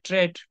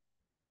hatred,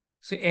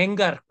 so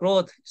anger,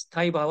 krodh,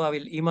 sthai bhava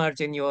will emerge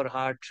in your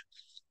heart.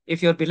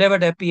 If your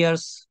beloved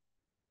appears,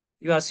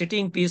 you are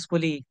sitting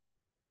peacefully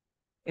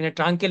in a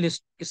tranquil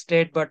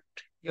state, but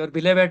your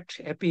beloved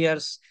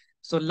appears,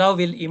 so love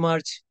will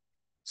emerge.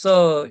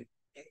 So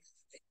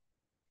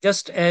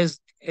just as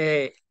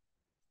a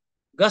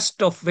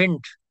gust of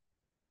wind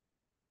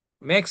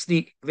makes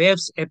the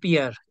waves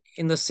appear,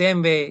 in the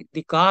same way,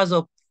 the cause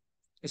of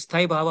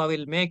sthai bhava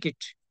will make it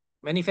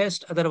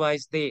manifest.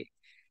 Otherwise, they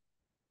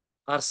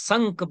are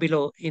sunk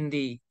below in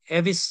the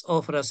abyss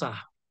of rasa.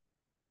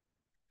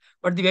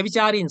 But the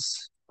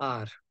Vyabhicharins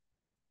are,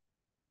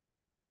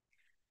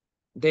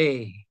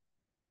 they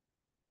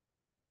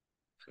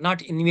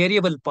not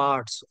invariable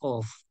parts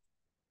of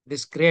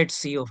this great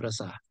sea of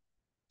rasa.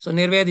 So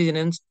Nirved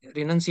is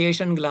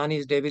renunciation, Glani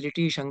is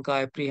debility,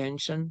 Shanka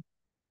apprehension,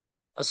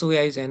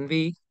 Asuya is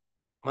envy,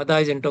 Mada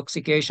is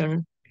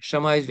intoxication,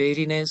 Shama is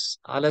weariness,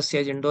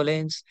 Alasya is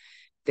indolence,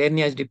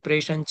 Denya is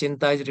depression,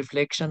 Chinta is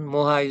reflection,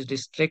 Moha is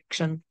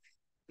distraction,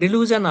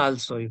 delusion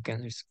also you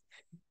can.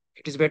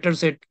 It is better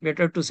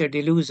to say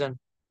delusion.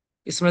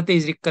 Smriti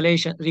is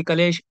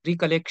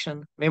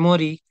recollection,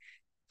 memory.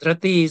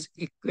 Dhrati is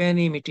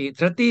equanimity.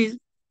 Dhrati is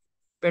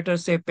better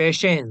say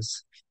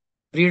patience.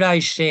 Vrida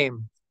is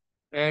shame.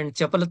 And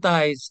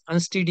Chapalata is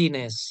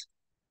unsteadiness.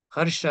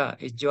 Harsha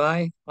is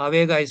joy.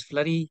 Avega is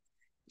flurry.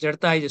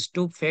 Jadta is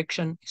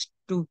stupefaction.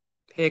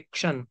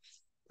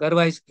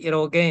 Garva is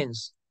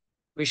arrogance.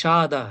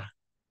 Vishada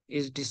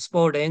is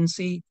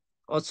despondency.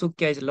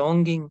 Ausukya is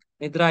longing.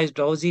 Nidra is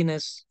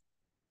drowsiness.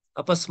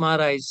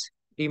 Apasmara is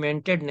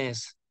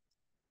dementedness.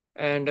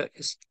 And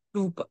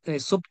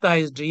Supta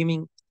is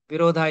dreaming.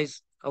 Virodha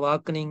is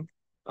awakening.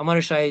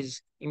 Amarsha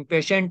is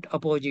impatient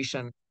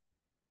opposition,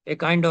 a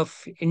kind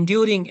of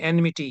enduring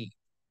enmity,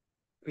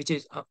 which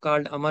is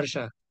called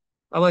amarsha.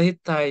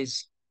 Avahita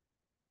is,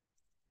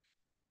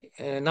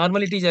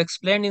 normally it is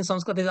explained in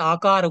Sanskrit as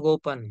akar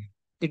gopan,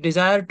 the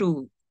desire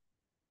to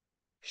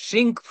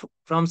shrink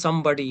from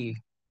somebody,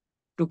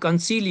 to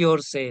conceal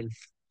yourself.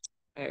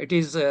 It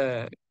is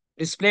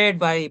displayed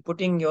by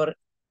putting your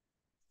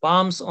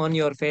palms on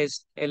your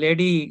face. A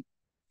lady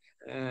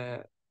uh,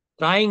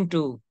 trying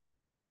to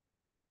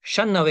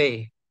shun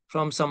away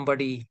from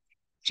somebody,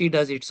 she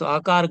does it. So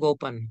akar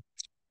gopan.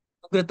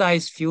 Ugrata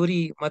is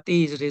fury,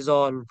 mati is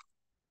resolve.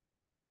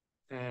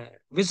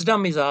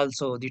 Wisdom is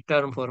also the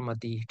term for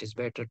mati. It is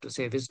better to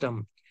say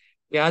wisdom.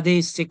 Vyadhi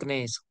is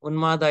sickness.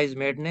 Unmada is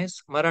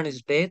madness. Maran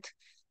is death.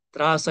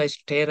 Trasa is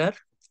terror.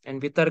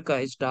 And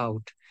Vitarka is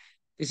doubt.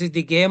 This is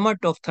the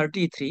gamut of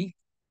 33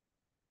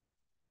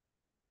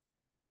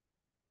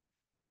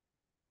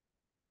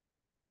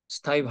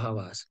 sthai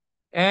bhavas.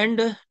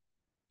 And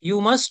you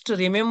must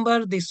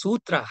remember the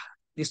sutra.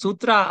 The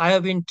sutra I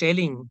have been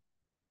telling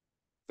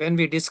when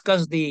we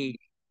discuss the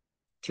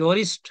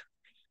theorist,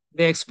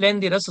 they explain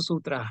the Rasa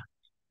Sutra.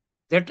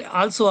 That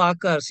also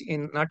occurs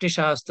in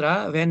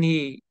Nāṭyaśāstra when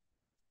he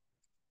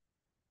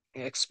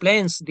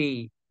explains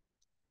the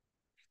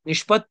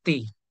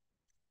Nishpatti,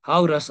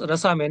 how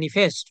rasa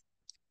manifests.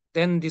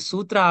 Then the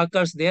sutra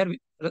occurs there,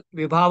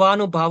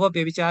 Vibhavanubhava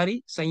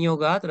Vyabhichari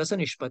Sanyogat Rasa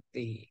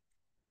Nishpatti.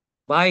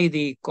 By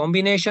the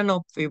combination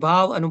of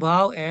Vibhav,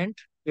 Anubhav and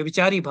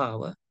Vyabhichari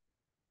Bhava,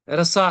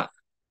 rasa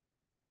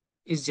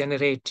is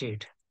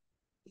generated,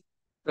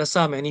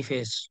 rasa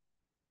manifests.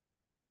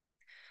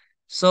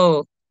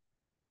 So,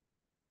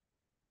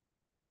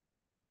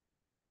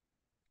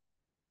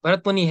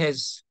 Bharat Muni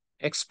has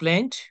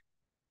explained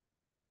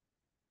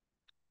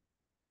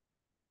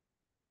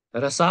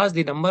rasas,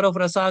 the number of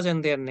rasas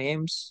and their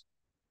names,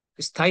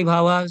 sthai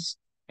bhavas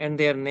and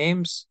their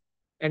names,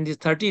 and the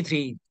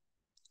 33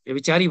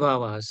 Vyabhichari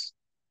bhavas.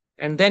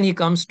 And then he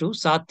comes to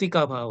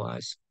Sattvika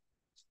bhavas.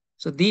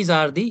 So these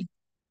are the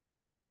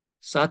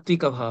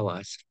Sattvika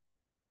bhavas.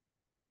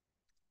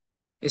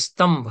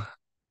 Stambh.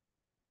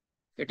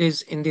 It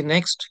is in the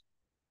next.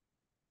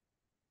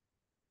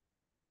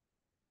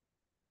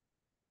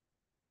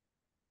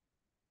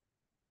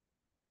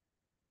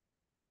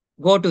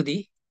 Go to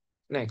the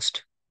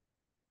next.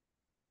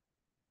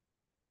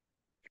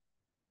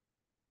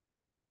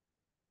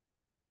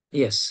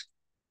 Yes.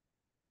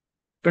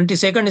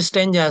 22nd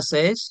stanza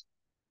says,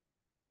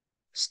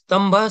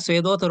 Stambha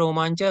Svedot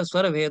Romancha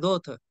Swar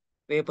Vedot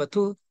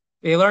Vepathu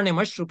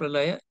Vevarnimashru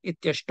Pralaya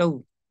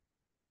Ityashtau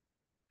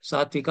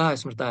Satvika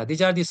Smrta.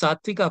 These are the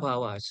Satvika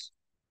bhavas.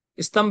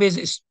 Stambh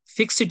is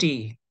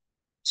fixity,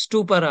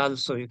 stupor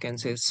also you can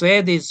say.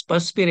 Swed is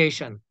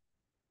perspiration.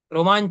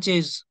 Romanch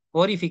is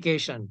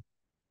horrification.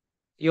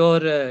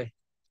 Your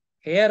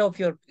hair of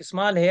your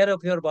small hair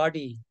of your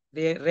body,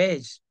 they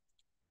rage.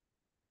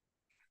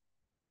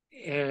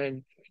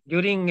 And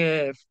during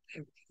the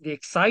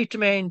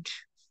excitement,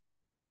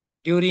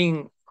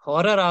 during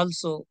horror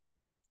also.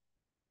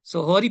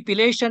 So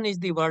horripilation is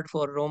the word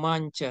for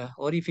romancha,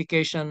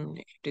 horrification,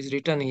 it is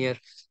written here.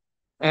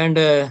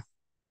 And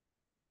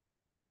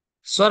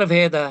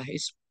Swarveda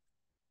is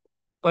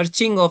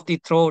perching of the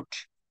throat.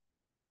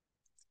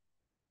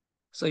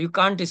 So you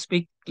can't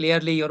speak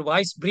clearly, your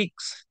voice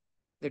breaks.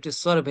 That is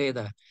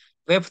Swarveda.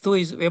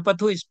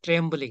 Vepathu is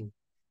trembling.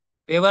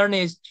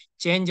 Vevarna is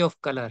change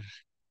of color.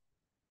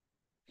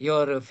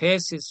 Your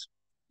face is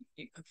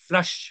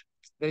flush.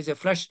 There is a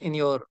flush in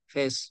your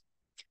face.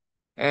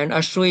 And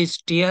Ashru is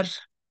tear.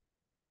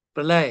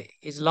 Pralay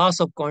is loss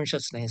of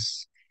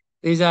consciousness.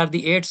 These are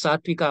the 8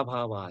 Sattvika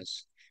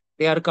bhavas.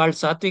 They are called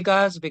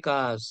Sattvikas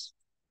because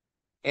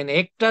an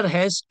actor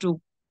has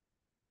to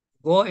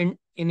go in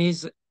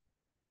his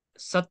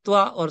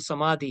sattva or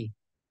samadhi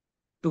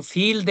to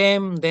feel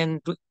them, then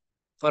to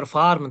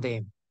perform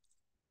them.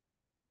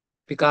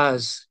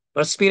 Because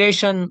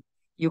perspiration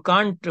you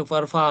can't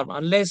perform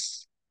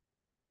unless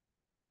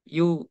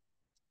you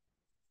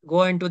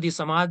go into the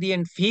samadhi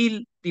and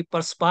feel the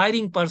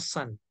perspiring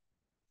person.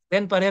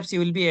 Then perhaps you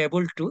will be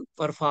able to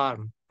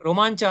perform.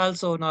 Romancha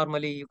also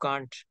normally you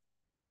can't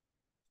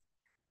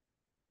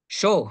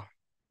show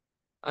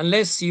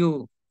unless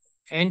you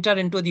enter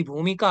into the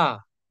bhumika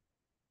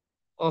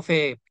of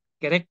a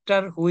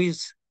character who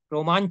is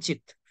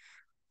romanchit,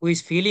 who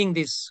is feeling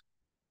this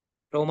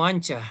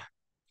romancha,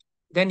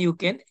 then you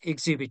can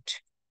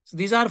exhibit. So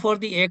these are for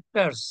the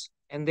actors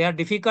and they are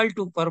difficult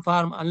to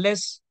perform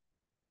unless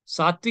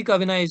sattvic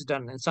abhinay is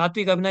done. And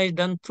sattvic abhinay is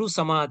done through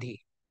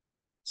samadhi.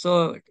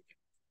 So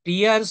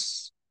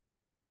tears,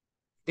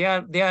 they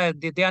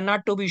are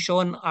not to be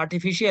shown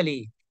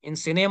artificially. In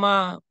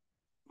cinema,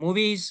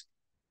 movies,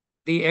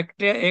 the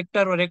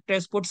actor or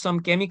actress put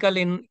some chemical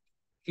in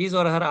his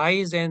or her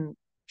eyes and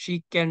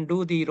she can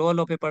do the role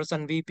of a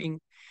person weeping,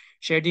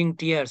 shedding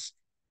tears.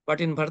 But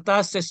in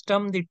Bharta's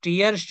system, the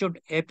tears should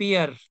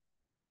appear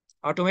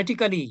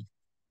automatically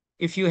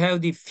if you have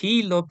the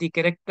feel of the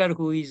character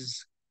who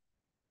is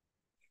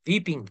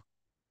weeping.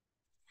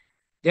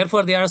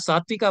 Therefore, there are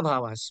sattvika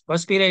bhavas,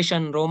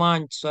 perspiration,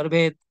 romanch,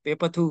 sarbhed,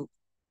 pepathu,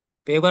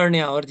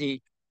 pevarnya, or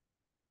the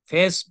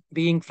face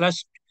being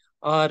flushed,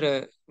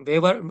 or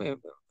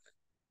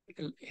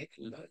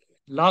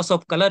loss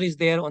of color is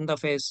there on the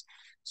face.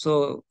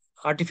 So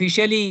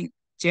artificially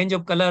change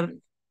of color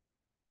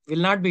will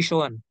not be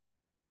shown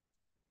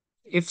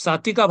if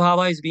sattvika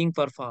bhava is being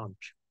performed.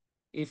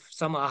 If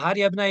some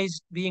ahari abhinaya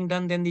is being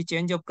done, then the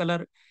change of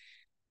color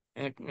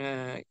uh,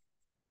 uh,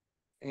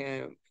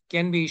 uh,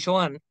 can be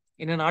shown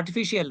in an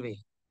artificial way.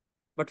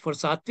 But for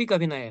sattvik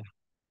abhinaya,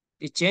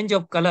 the change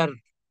of color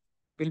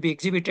will be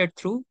exhibited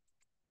through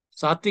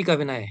sattvik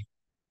abhinaya.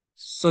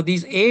 So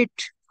these 8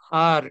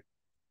 are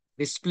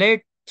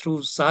displayed through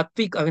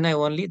sattvik abhinaya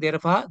only.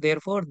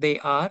 Therefore they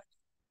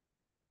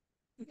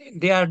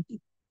are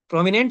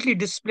prominently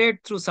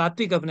displayed through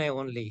sattvic abhinaya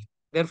only.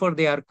 Therefore,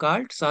 they are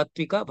called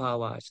sattvika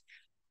bhavas.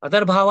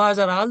 Other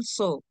bhavas are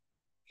also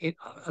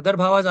other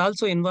bhavas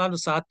also involve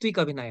sattvic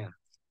abhinaya,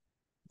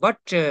 but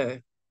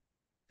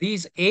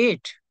these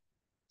 8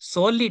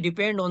 solely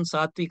depend on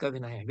sattvic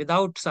abhinaya.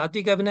 Without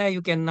sattvic abhinaya,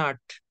 you cannot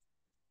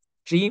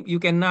dream, you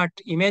cannot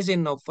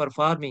imagine of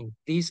performing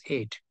these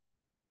 8.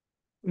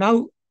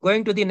 Now,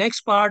 going to the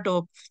next part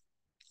of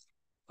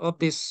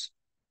this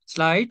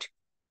slide,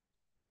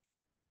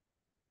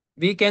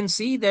 we can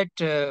see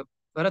that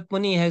Bharat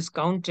Muni has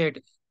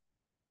counted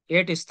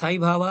 8 sthai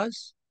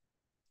bhavas,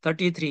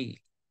 33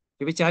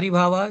 vichari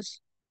bhavas,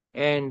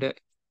 and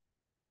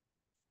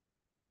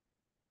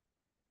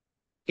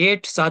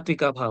 8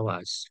 satvika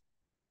bhavas.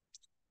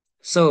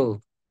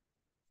 So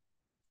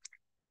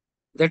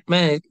that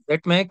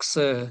makes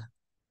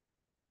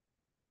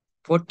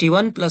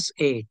 41 plus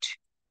 8,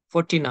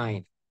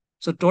 49.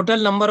 So total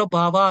number of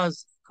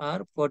bhavas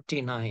are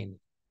 49.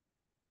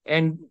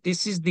 And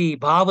this is the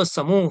bhava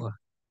samuha.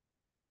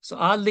 So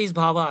all these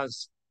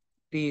bhavas,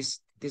 this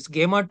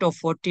gamut of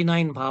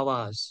 49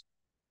 bhavas,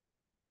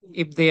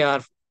 if they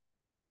are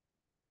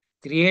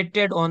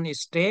created on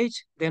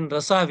stage, then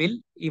rasa will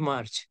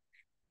emerge.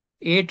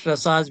 8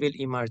 rasas will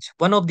emerge.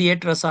 One of the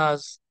 8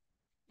 rasas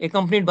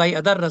accompanied by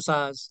other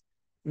rasas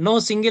No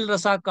single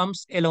rasa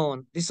comes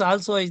alone. This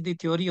also is the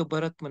theory of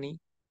Bharat Muni.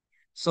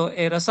 So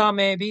a rasa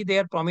may be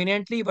there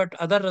prominently, but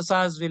other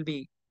rasas will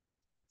be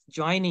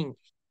joining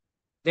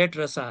that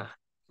rasa.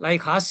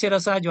 Like Hasya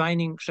rasa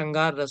joining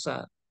Shangar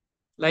rasa.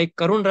 Like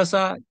Karun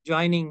rasa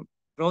joining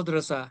Raudra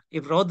rasa.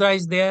 If Raudra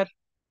is there,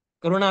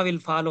 Karuna will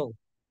follow.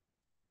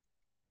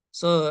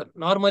 So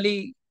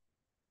normally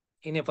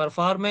in a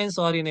performance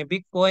or in a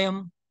big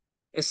poem,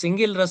 a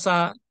single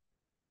rasa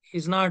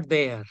is not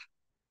there.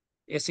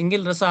 A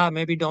single rasa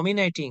may be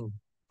dominating,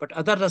 but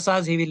other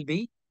rasas he will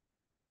be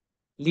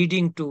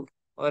leading to,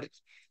 or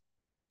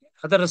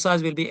other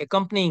rasas will be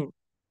accompanying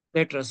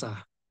that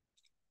rasa.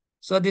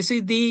 So this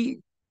is the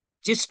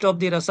gist of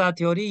the rasa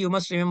theory. You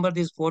must remember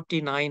these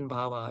 49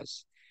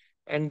 bhavas.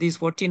 And these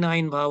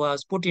 49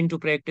 bhavas put into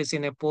practice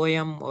in a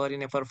poem or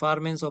in a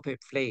performance of a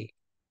play,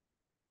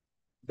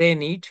 they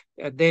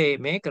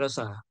make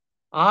rasa.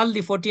 All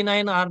the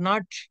 49 are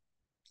not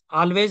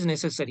always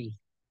necessary.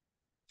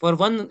 For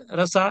one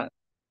rasa,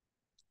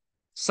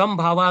 some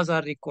bhavas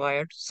are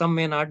required, some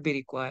may not be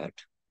required.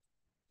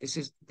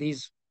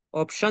 These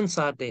options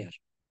are there.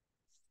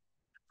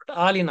 But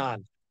all in all,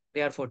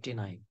 they are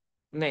 49.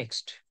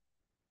 Next.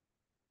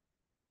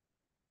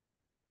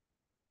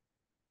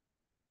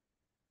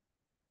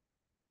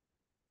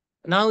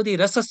 Now the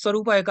Rasa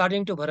Swarupa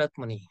according to Bharat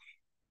Muni.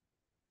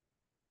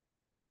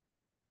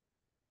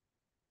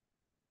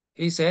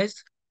 He says,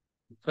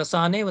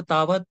 Rasane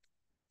Vatavat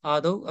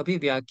Ado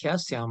Abhivyakya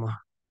Syama.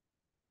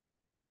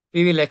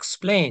 We will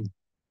explain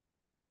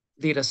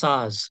the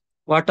rasas.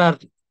 What are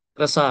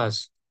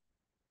rasas?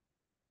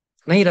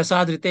 Nahi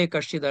rasadrite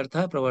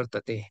kashidartha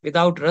pravartate.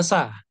 Without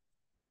rasa,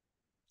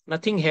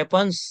 nothing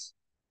happens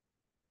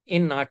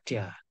in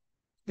Natya.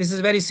 This is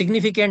a very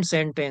significant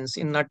sentence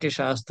in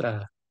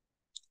Nāṭyaśāstra.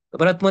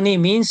 Bharat Muni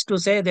means to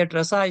say that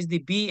rasa is the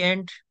be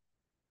end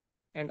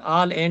and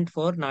all end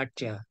for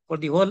Natya. For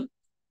the whole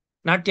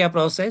Natya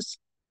process,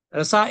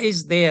 rasa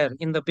is there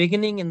in the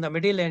beginning, in the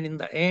middle, and in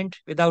the end.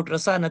 Without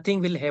rasa,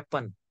 nothing will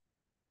happen.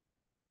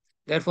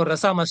 Therefore,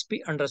 rasa must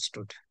be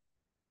understood.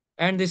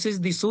 And this is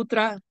the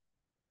sutra,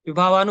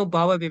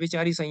 Vibhavanubhava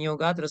Vyavichari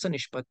Sanyogat Rasa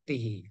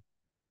Nishpatti.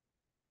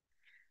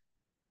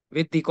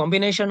 With the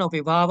combination of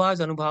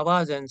Vibhavas,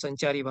 Anubhavas, and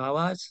Sanchari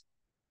Bhavas,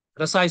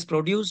 rasa is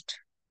produced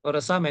or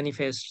rasa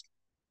manifests.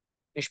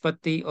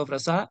 Nishpatti of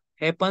rasa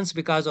happens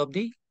because of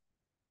the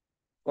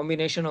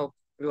combination of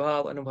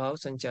Vibhav, Anubhav,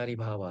 Sanchari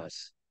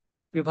Bhavas.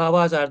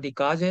 Vibhavas are the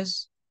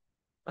causes,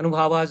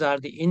 Anubhavas are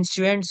the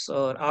instruments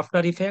or after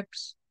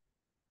effects,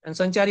 and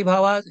Sanchari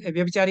Bhavas,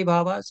 Vyabhichari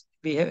Bhavas,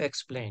 we have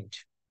explained.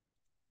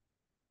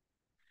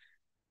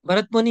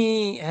 Bharat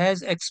Muni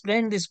has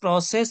explained this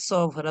process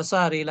of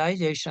rasa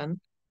realization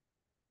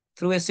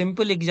through a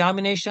simple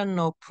examination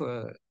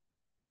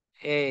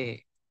a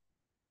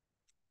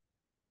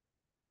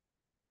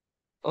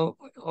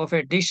of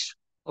a dish,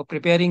 of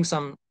preparing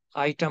some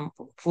item,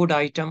 food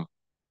item,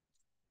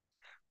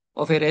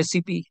 of a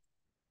recipe.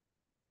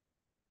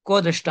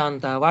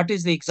 Kodashtanta, what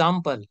is the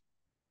example?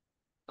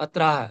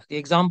 Atraha, the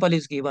example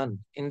is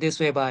given in this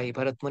way by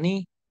Bharat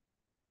Muni.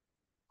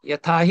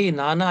 Yathahi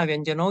nana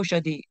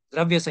vyanjanaushadhi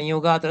dravya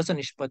sanyogat rasa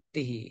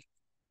nishpatti.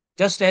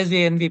 Just as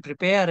when we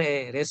prepare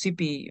a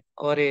recipe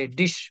or a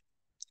dish,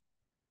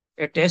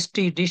 a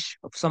tasty dish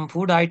of some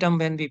food item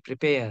when we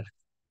prepare,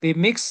 we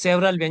mix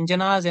several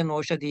vyanjanas and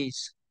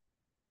oshadhis.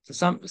 So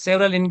some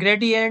several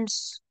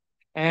ingredients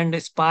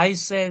and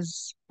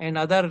spices and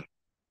other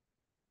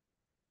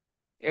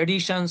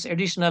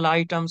additional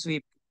items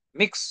we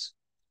mix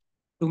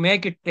to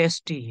make it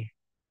tasty.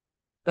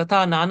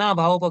 Tatha nana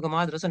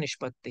bhavapagamaad rasa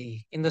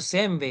nishpatti. In the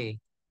same way,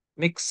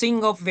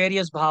 mixing of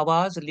various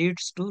bhavas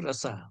leads to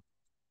rasa.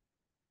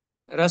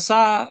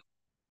 Rasa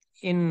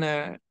in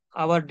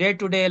our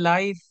day-to-day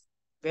life,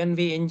 when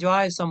we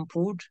enjoy some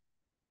food,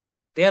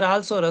 there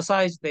also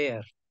rasa is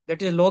there.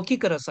 That is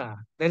lokika rasa.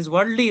 There is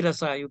worldly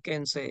rasa, you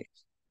can say.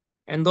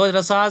 And those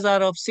rasas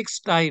are of six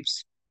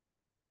types.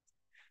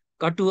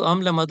 Katu,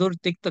 amla, madhur,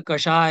 tikta,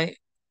 kashai,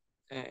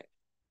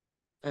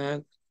 uh, uh,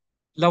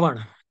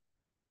 lavan.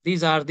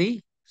 These are the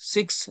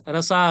six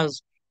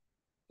rasas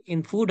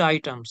in food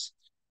items.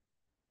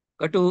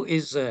 Katu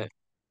is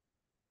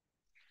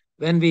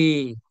when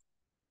we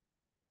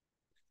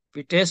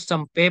taste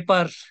some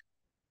paper,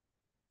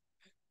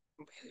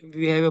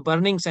 we have a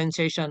burning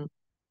sensation,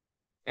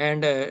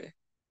 and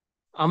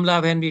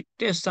amla when we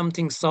taste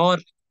something sour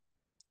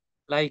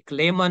like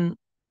lemon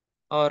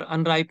or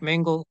unripe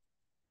mango,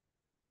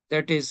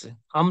 that is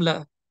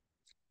amla.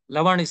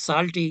 Lavan is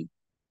salty.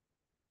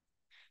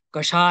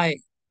 Kashai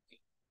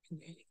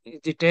is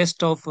the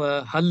taste of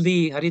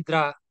haldi,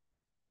 haridra,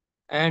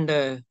 and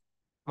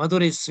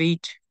madhur is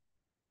sweet.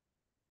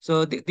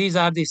 So these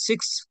are the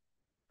six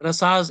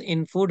rasas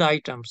in food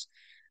items,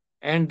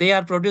 and they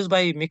are produced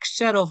by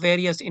mixture of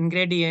various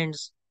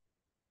ingredients,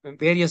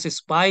 various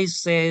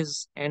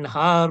spices and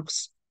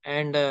herbs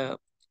and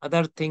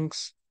other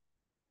things.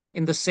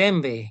 In the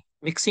same way,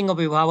 mixing of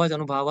vibhavas,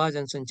 anubhavas,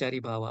 and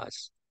sanchari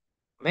bhavas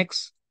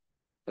makes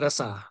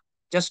rasa,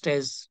 just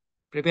as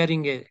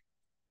preparing a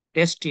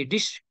tasty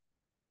dish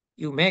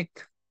You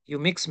make, you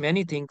mix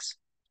many things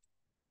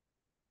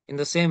in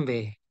the same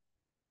way.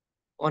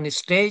 On a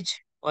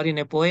stage or in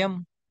a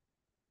poem,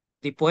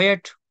 the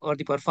poet or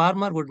the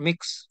performer would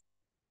mix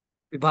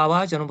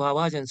vibhavas,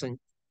 anubhavas,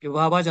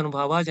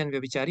 and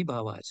vyabhichari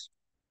bhavas.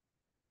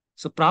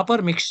 So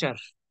proper mixture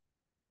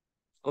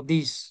of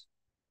these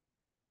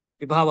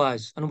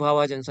vibhavas,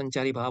 anubhavas, and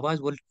sanchari bhavas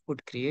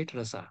would create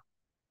rasa.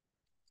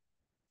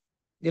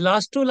 The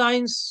last two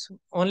lines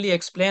only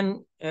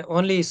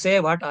say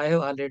what I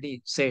have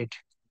already said.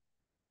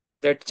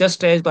 That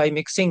just as by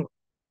mixing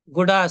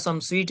guda,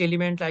 some sweet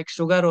element like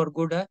sugar or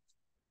guda,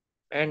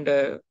 and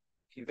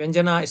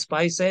Vyanjana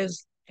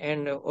spices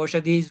and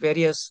Oshadhis,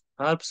 various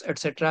herbs,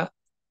 etc.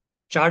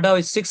 Chada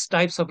is six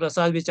types of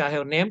rasas which I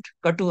have named.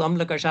 Katu,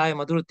 Amla, Kashaya,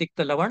 Madhur,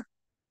 Tikta, Lavan.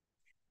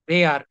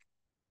 They are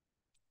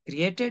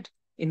created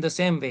in the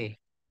same way.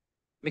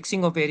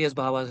 Mixing of various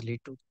bhavas lead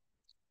to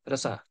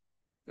rasa.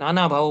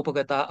 Nana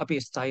bhavopagata api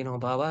sthayino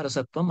bhava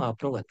rasatvam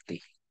apnuvanti.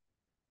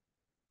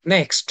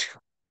 Next.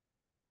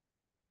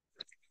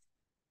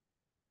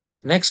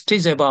 Next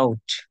is about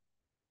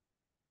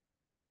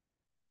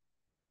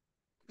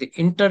the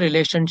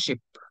interrelationship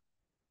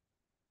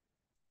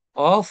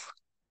of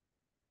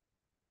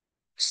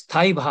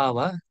sthayi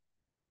bhava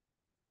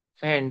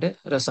and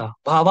rasa.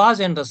 Bhavas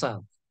and rasa.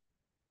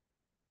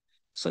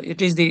 So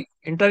it is the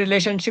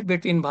interrelationship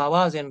between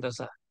bhavas and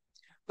rasa.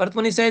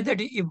 Bharatmuni says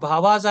that if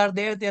bhavas are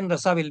there, then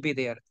rasa will be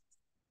there.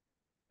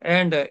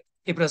 And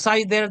if rasa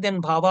is there,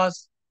 then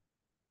bhavas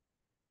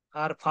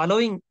are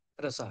following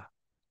rasa.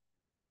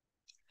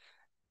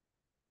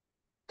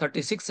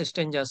 36th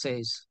stanza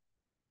says,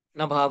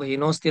 न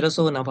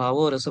भावहीनोऽस्ति न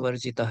भावो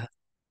रसवर्जितः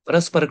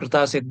परस्पर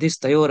कृता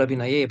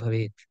सिद्धिस्तयोरभिनये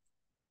भवेत्.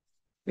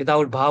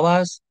 Without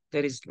bhavas,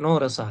 there is no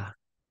rasa.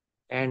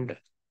 And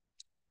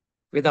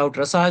without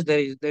rasas,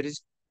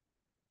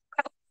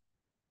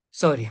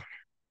 sorry,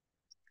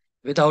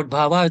 without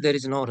bhavas, there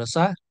is no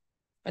rasa.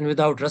 And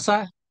without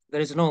rasa,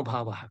 there is no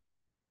bhava.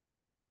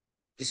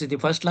 This is the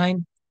first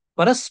line.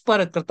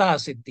 Paraspara krita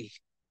siddhi.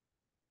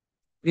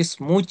 This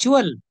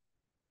mutual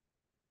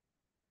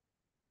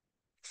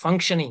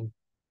functioning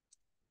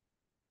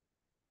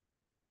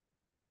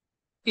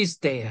is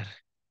there.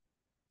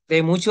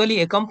 They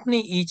mutually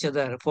accompany each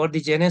other for the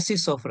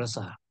genesis of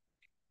rasa.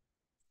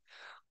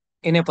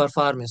 In a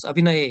performance,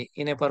 abhinaye,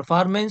 in a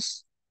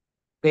performance,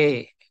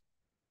 they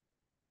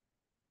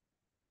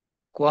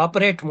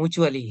cooperate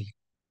mutually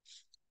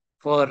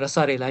for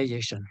rasa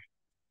realization.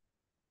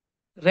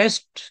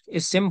 Rest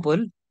is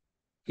simple.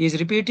 He is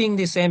repeating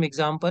the same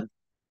example.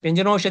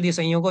 Vyanjanoshadhi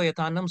sanyogo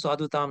yathanam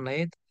swadutam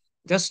nayed.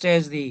 Just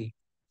as the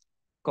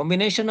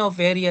combination of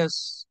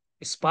various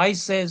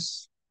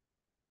spices,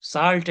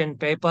 salt and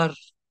pepper,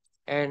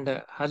 and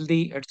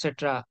haldi,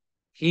 etc.,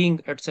 hing,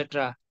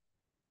 etc.,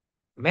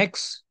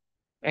 makes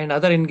and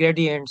other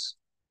ingredients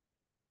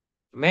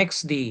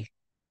makes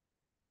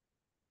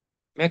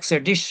makes a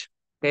dish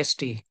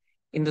tasty.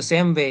 In the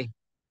same way,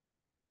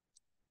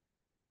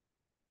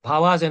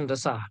 bhavas and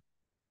rasa,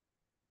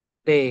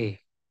 they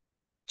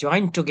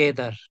join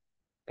together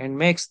and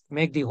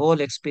make the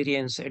whole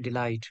experience a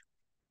delight.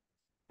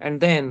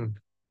 And then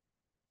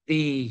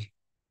the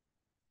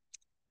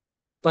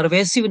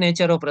pervasive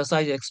nature of rasa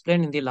is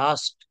explained in the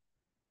last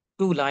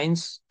two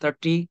lines,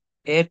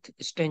 38th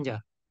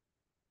stanza.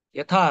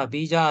 Yatha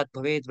bijat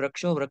bhaved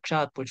vraksho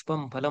vrakshat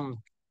pushpam phalam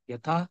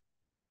yatha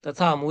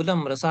तथा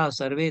मूलम रसा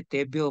सर्वे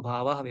तेभ्यो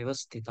भावा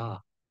व्यवस्थिता.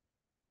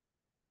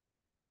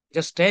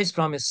 Just as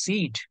from a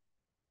seed,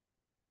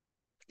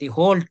 the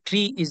whole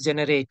tree is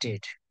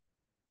generated.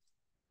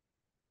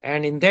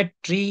 And in that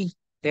tree,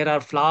 there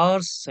are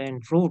flowers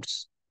and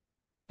fruits.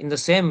 In the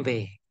same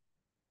way,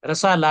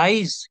 rasa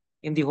lies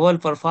in the whole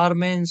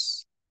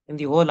performance, in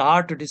the whole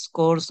art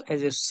discourse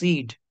as a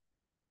seed.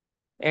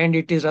 And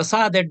it is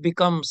rasa that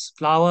becomes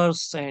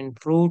flowers and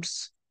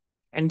fruits.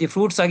 And the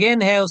fruits again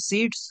have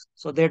seeds,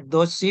 so that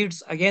those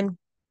seeds again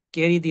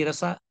carry the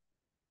rasa.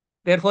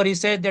 Therefore, he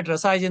said that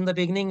rasa is in the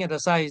beginning and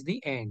rasa is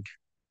the end.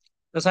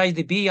 Rasa is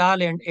the be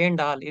all and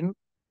end all in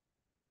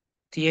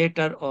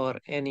theater or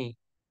any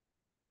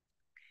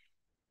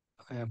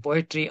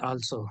poetry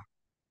also.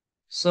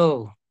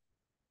 So,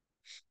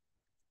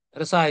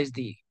 rasa is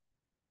the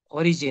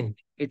origin.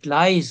 It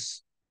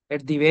lies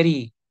at the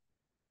very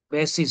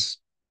basis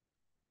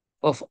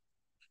of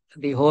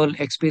the whole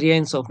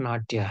experience of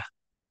Natya.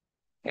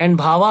 And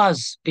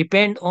bhavas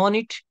depend on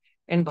it,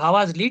 and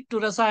bhavas lead to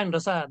rasa, and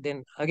rasa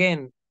then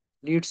again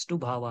leads to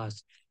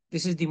bhavas.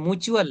 This is the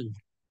mutual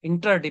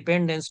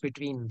interdependence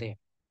between them.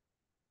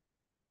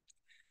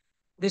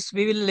 This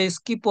we will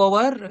skip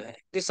over.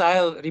 This I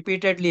have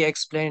repeatedly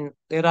explained.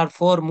 There are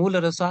four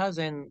mula rasas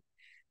and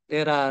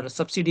there are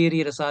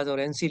subsidiary rasas or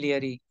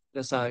ancillary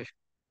rasas.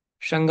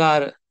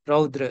 Shangar,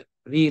 Raudra,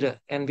 Veera,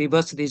 and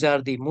Vibhas. These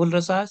are the mul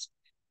rasas.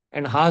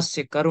 And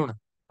Hasya, Karuna,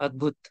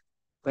 Adbhut,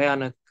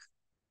 Bhayanak.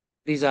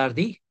 These are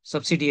the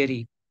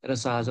subsidiary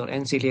rasas or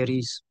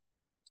ancillaries.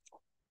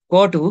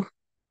 Go to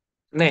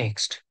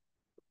next.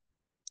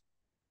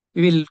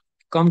 We will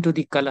come to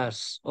the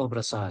colors of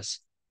rasas.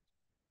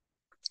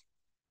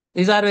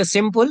 These are very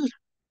simple,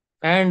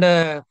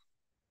 and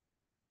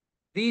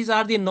these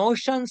are the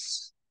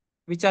notions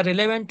which are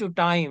relevant to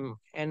time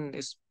and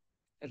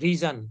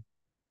reason.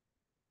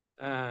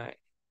 Uh,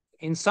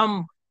 in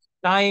some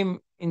time,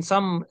 in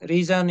some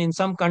region, in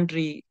some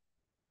country,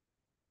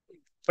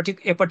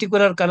 a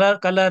particular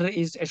color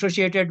is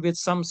associated with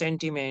some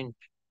sentiment.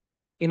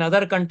 In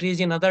other countries,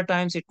 in other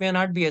times, it may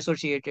not be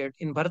associated.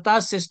 In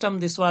Bharata's system,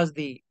 this was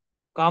the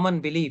common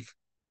belief.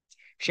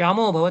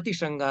 Shyamo bhavati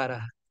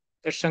Shangara.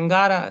 The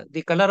Shangara,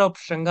 the color of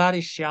Shangar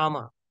is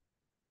Shyama.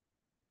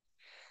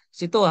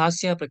 Sito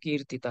hasya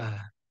prakirtita.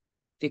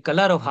 The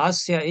color of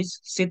hasya is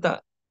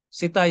Sita.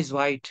 Sita is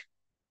white.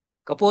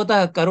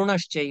 Kapota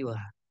karunaschaiva.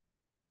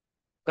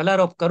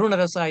 Color of karuna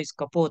rasa is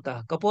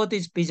kapota. Kapot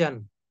is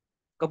pigeon.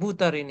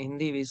 Kabutar in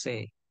Hindi we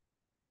say.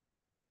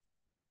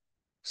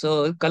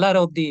 So color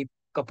of the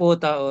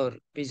kapota or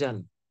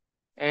pigeon.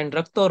 And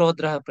rakto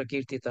rodra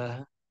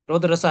prakirtita.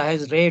 Rodrasa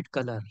has red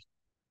color.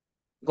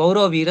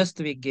 Gaura virast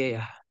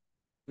vigyeya.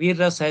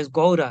 Virras has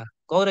Gaura.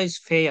 Gaura is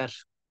fair.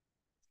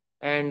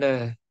 And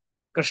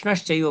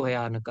Krishnashchayo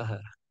bhayanakaha.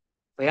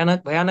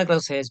 Bhayanak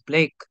ras has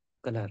black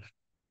color.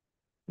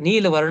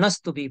 Neel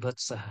varnastu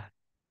bibhatsaha.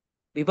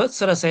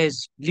 Bibhatsara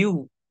has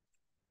blue.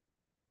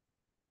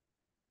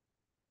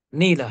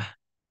 Neela.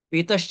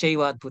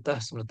 Pitaschaiva adbhuta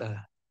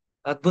smrita.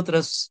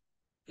 Adbhut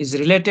is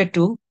related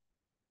to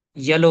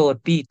yellow or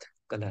peat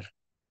color.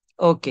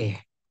 Okay.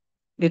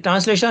 The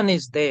translation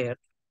is there.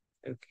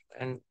 Okay.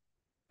 And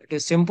it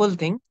is simple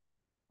thing.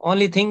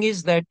 Only thing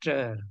is that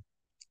the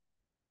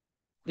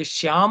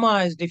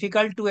Shyama is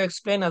difficult to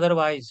explain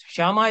otherwise.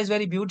 Shyama is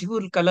very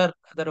beautiful color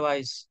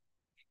otherwise.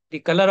 The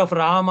color of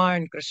Rama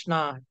and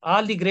Krishna,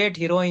 all the great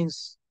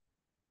heroines,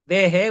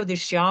 they have the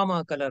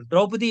Shyama color.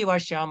 Draupadi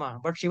was Shyama,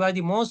 but she was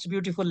the most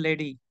beautiful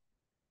lady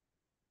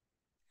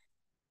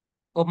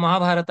of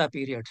Mahabharata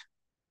period.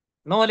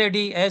 No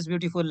lady as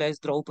beautiful as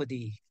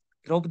Draupadi.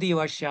 Draupadi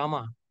was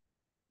Shyama.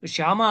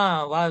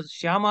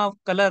 Shyama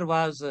color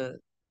was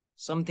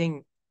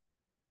something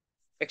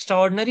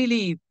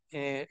extraordinarily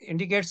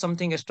indicates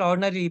something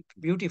extraordinarily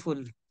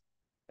beautiful.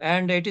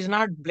 And it is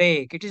not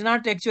black. It is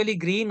not actually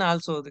green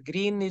also. The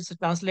green is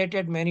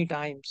translated many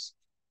times.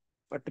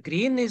 But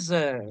green is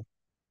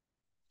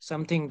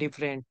something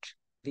different.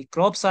 The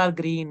crops are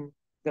green,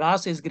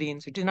 grass is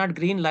green. So it is not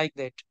green like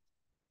that.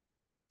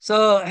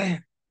 So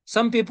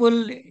some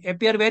people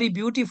appear very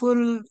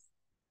beautiful.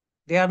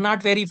 They are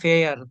not very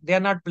fair. They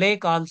are not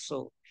black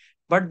also,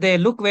 but they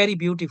look very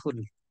beautiful.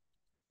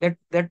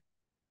 That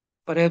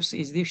perhaps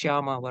is the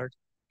Shyama word.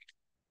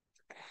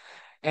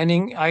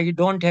 And I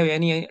don't have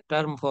any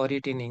term for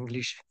it in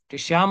English. The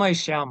Shyama is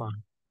Shyama.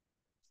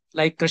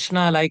 Like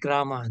Krishna, like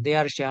Rama, they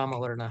are Shyama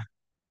Varna.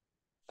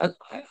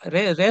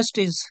 Rest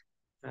is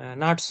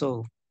not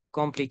so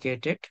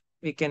complicated.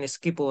 We can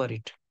skip over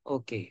it.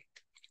 Okay.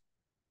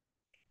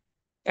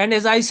 And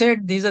as I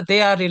said,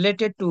 they are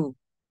related to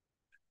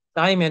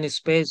time and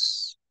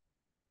space.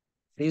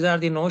 These are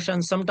the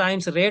notions.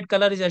 Sometimes red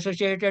color is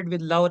associated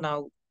with love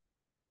now,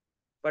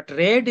 but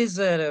red is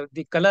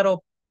the color of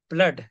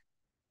blood,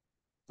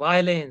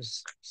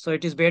 violence. So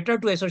it is better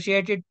to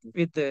associate it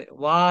with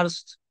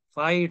wars,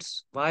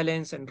 fights,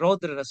 violence, and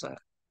Rodra Rasa.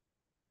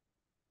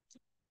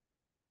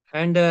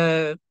 And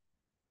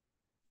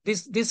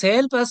this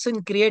helps us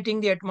in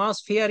creating the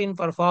atmosphere in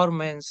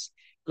performance.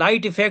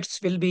 Light effects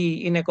will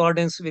be in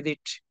accordance with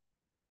it,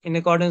 in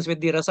accordance with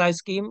the Rasa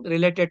scheme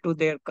related to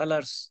their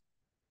colors,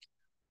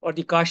 or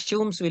the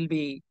costumes will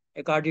be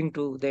according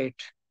to that.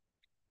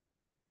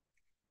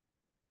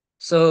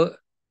 So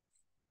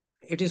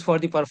it is for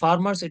the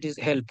performers, it is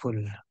helpful.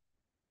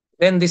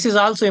 Then this is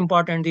also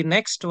important. The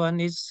next one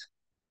is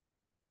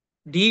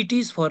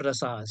deities for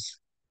rasas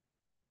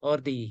or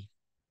the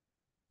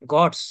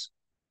gods.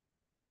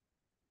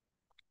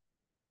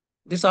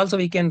 This also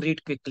we can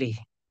read quickly.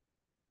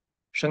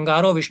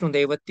 Shangaro Vishnu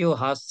Devatyo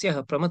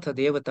Hasya Pramatha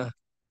Devata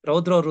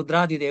Raudro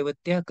Rudradi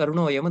Devatya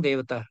Karuno Yama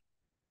Devata.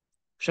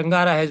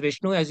 Shangara has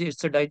Vishnu as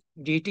its a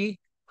deity.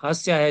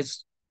 Hasya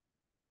has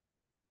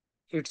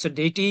its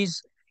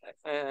deities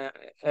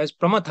as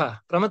Pramatha.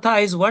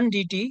 Pramatha is one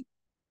deity,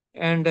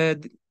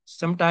 and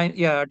sometimes,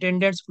 yeah,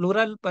 attendants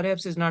plural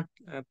perhaps is not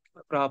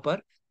proper.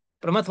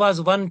 Pramath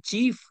was one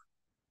chief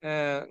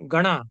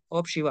Gana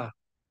of Shiva.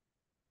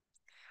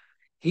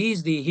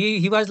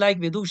 He was like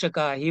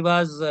Vidushaka. He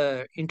was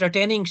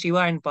entertaining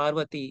Shiva and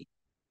Parvati.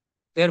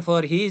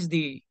 Therefore, he is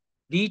the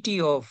deity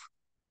of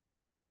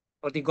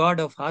or the god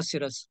of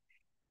Hasyaras.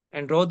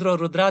 And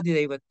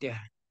Rudradi Devatya.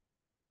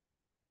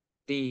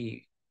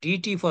 The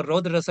deity for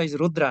Rodrasa is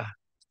Rudra.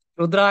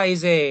 Rudra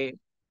is a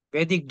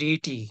Vedic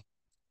deity.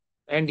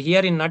 And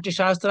here in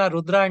Nāṭyaśāstra,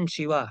 Rudra and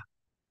Shiva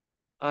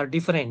are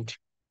different.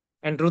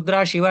 And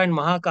Rudra, Shiva, and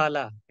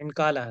Mahakala and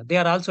Kala, they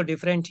are also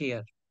different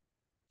here.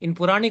 In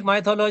Puranic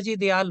mythology,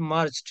 they all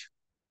merged.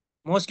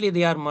 Mostly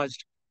they are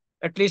merged.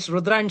 At least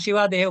Rudra and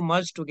Shiva, they have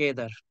merged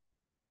together.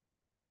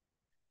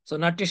 So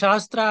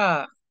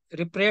Nāṭyaśāstra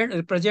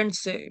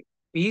represents a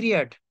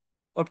period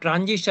of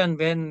transition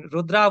when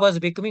Rudra was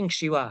becoming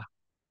Shiva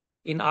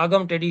in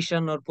Agam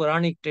tradition or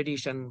Puranic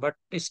tradition, but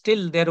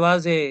still there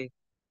was a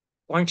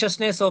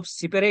consciousness of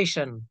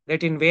separation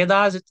that in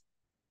Vedas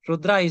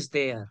Rudra is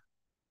there,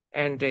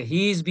 and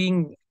he is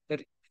being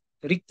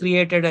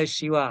recreated as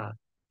Shiva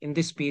in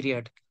this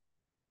period.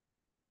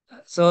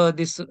 So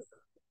this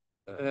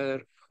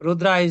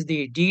Rudra is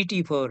the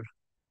deity for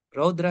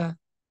Raudra,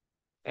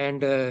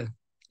 and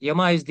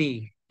Yama is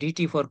the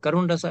deity for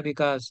Karundasa,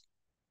 because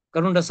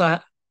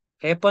Karundasa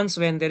happens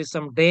when there is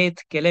some death,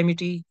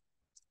 calamity,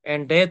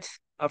 and death.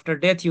 After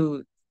death,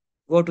 you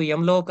go to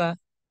Yamloka.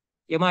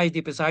 Yama is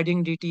the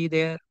presiding deity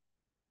there.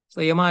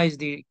 So Yama is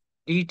the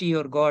deity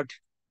or god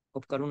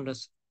of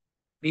Karundas.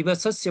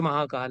 Vivasasya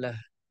Mahakala.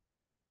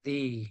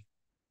 The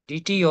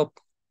deity of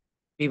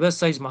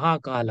Vivasa is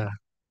Mahakala.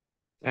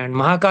 And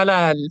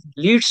Mahakala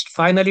leads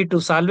finally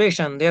to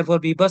salvation. Therefore,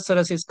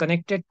 Vibhasaras is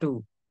connected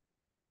to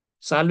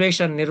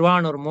salvation,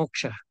 nirvana or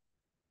moksha.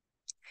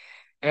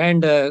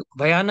 And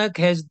Bhayanak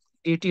has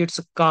deity, it's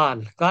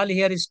Kal. Kal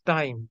here is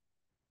time.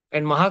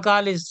 And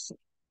Mahakal is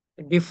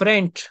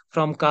different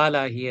from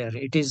Kala here.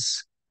 It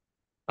is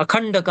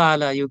Akhanda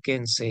Kala, you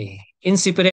can say. Inseparable.